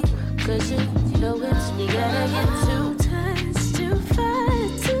 Cause you know it's, you gotta get too touched to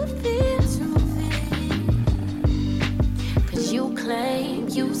fight to feel. Cause you claim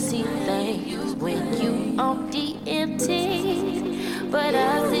you see things when you on DMT. But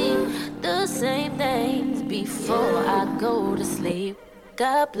I see the same things before I go to sleep.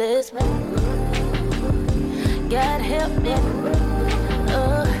 God bless me. God help me.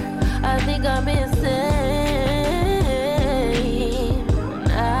 Oh, I think I'm insane.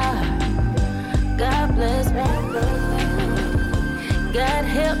 God bless me. God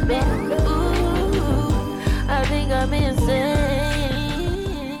help me. Ooh, I think I'm insane.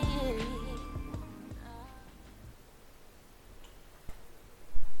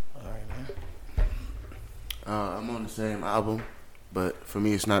 I'm on the same album, but for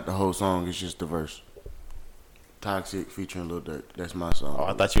me, it's not the whole song. It's just the verse. Toxic featuring Lil Durk. That's my song. Oh,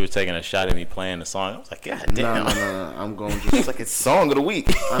 I thought you were taking a shot at me playing the song. I was like, God damn. No. I'm going It's just. like it's song of the week.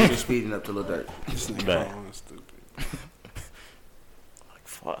 I'm just speeding up to Lil Durk. This nigga Bet. calling stupid. Like,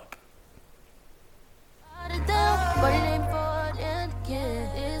 fuck. But it ain't for them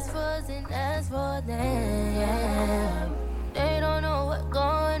and that's for them. Yeah. They don't know what's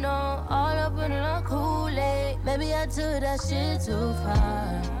going on, all up in the Kool-Aid. Maybe I took that shit too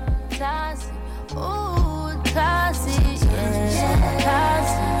far. Toxic, ooh, toxic, yeah.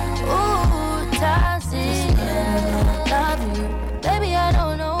 Toxic, ooh, toxic, yeah. Love you, baby, I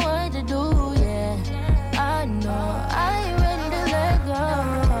don't know what to do, yeah. I know I ain't ready to let go.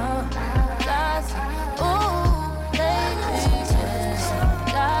 Toxic, ooh, baby, yeah.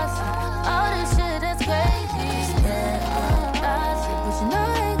 Toxic, all this shit that's crazy, yeah. Toxic, but you know I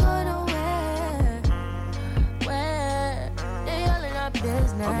ain't going nowhere. They all in our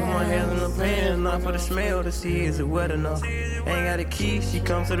business. I put my hands in the pan, not for the smell to see is it wet enough. Ain't got a key, she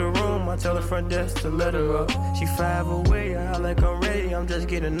comes to the room, I tell the front desk to let her up. She 5 away, I like I'm ready, I'm just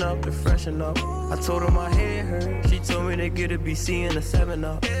getting up to freshen up. I told her my head hurt, she told me to get a BC and a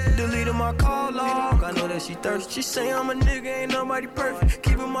 7-Up. Deleted my call log, I know that she thirsty. She say I'm a nigga, ain't nobody perfect.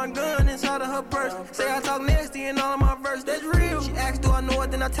 Keeping my gun inside of her purse. Say I talk nasty in all of my verse, that's real. She asked do I know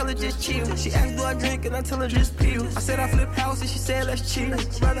it, then I tell her just chill. She asked do I drink, and I tell her just peel. I said I flip houses, she said let's chill.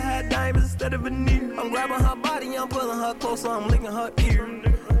 Rather have diamonds instead of veneer. I'm grabbing her body, I'm pulling her close, so I'm licking her ear.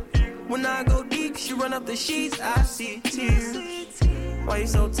 When I go deep, she run up the sheets, I see tears. Why you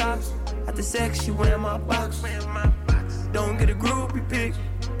so toxic? After sex, she wear my box. Don't get a groupie pic,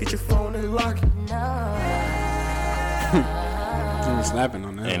 get your phone and lock it. You was snapping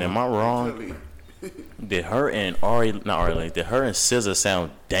on that. And am I wrong? Did her and did her and SZA sound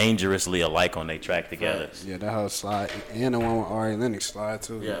dangerously alike on their track together? Yeah, that whole slide. And the one with Ari Lennox slide,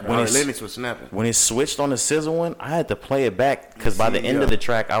 too. Yeah, When it's- Lennox was snapping. When it switched on the SZA one, I had to play it back because by the end of the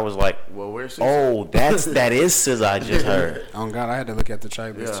track, I was like, Well, where's SZA? "Oh, that is SZA I just heard." Oh, God, I had to look at the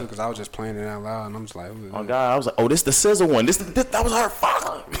track list, Yeah. too, because I was just playing it out loud, and I'm just like, ooh, Oh God, I was like, "Oh, this the SZA one. This that was her."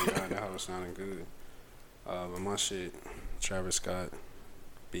 Fuck. God, that whole sounding good. But my shit, Travis Scott,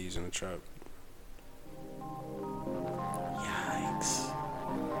 Bees in the Trap. Yikes.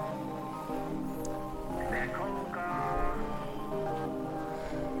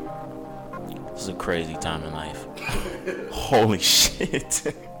 This is a crazy time in life. Holy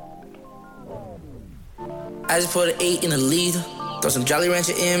shit. I just put an 8 in a liter. Throw some Jolly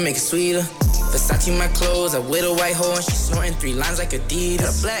Rancher in, make it sweeter. Versace my clothes, I with a white hoe and she snorting 3 lines like Adidas.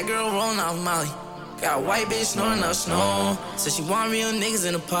 Got a black girl rolling off Molly. Got a white bitch snoring up snow. Said she want real niggas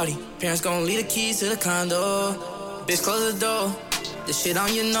in the party. Parents gon' leave the keys to the condo. Bitch, close the door. This shit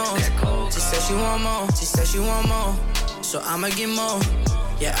on your nose. She said she want more. She said she want more. So I'ma get more.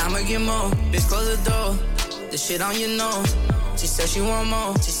 Yeah, I'ma get more. Bitch, close the door. This shit on your nose. She said she want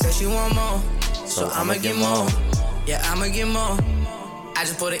more. She said she want more. So I'ma get more. Yeah, I'ma get more. I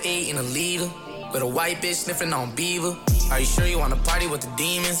just put an 8 in a liter. With a white bitch sniffing on Beaver. Are you sure you wanna party with the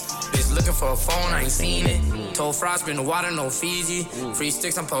demons? Bitch looking for a phone, I ain't seen it. Told Frost, bring the water, no Fiji. Free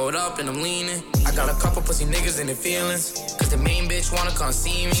sticks, I'm pulled up and I'm leaning. I got a couple pussy niggas in their feelings. Cause the main bitch wanna come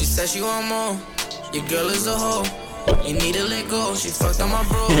see me. She said she want more. Your girl is a hoe. You need to let go. She fucked on my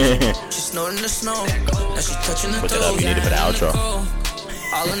bro. She snorting the snow. Now she touching the Put that toes. up, you need it for the outro.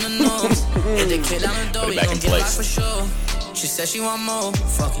 All in the nose. Hit the kid down the door, Put it you back gon' in get place. locked for sure. She said she want more.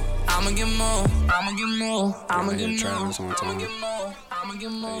 Fuck it. I'ma get more. I'ma get more. I'ma get more. Travis on time. I'ma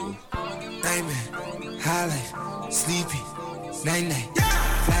get more. Nightmare, highlight, sleepy, night-night,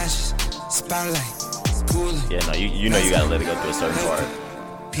 flashes, spotlight, cooler. Yeah, no, you know you gotta let it go through a certain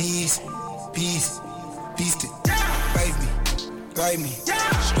part. Peace, peace, beast it. Bite me, bite me,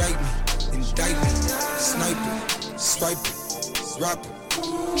 strike me, indict me, snipe it, swipe it, drop it,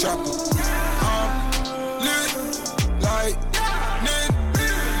 drop it. I'm lit like Nick,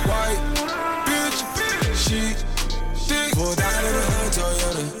 white bitch, she thick. Pulled out of the hood,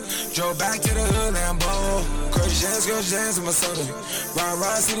 Toyota, drove back to the hood, Lambo. Crush hands in my soda.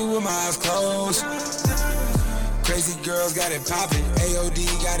 Ride city with my eyes closed. Crazy girls got it poppin', AOD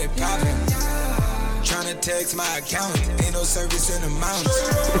got it poppin'. Tryna text my account, ain't no service in the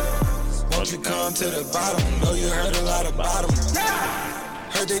mountains. Won't you come to the bottom? Know you heard a lot about them.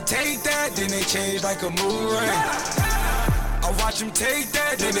 Heard they take that, then they change like a boomerang. I watch them take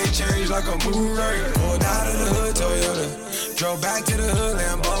that, then they change like a boomerang. Pulled out of the hood, Toyota, drove back to the hood,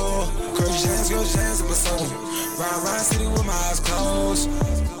 Lambo. Crush hands in my soda. Ride city with my eyes closed.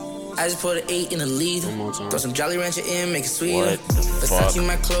 I just put an 8 in a liter. Throw some Jolly Rancher in, make it sweeter. What the Versace fuck?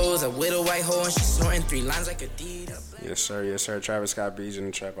 my clothes, I with a white hoe and she snorting 3 lines like Adidas. Yes, sir. Travis Scott, Bees in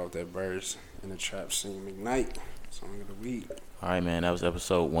the Trap off that Birds in the Trap Scene McKnight. Song of the week. All right, man. That was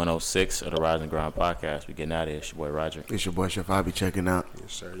episode 106 of the Rise and Grind podcast. We getting out of here. It's your boy Roger. It's your boy Chef. I'll be checking out.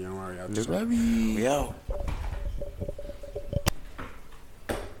 Yes, sir. Young Ari out Love there. you. We out.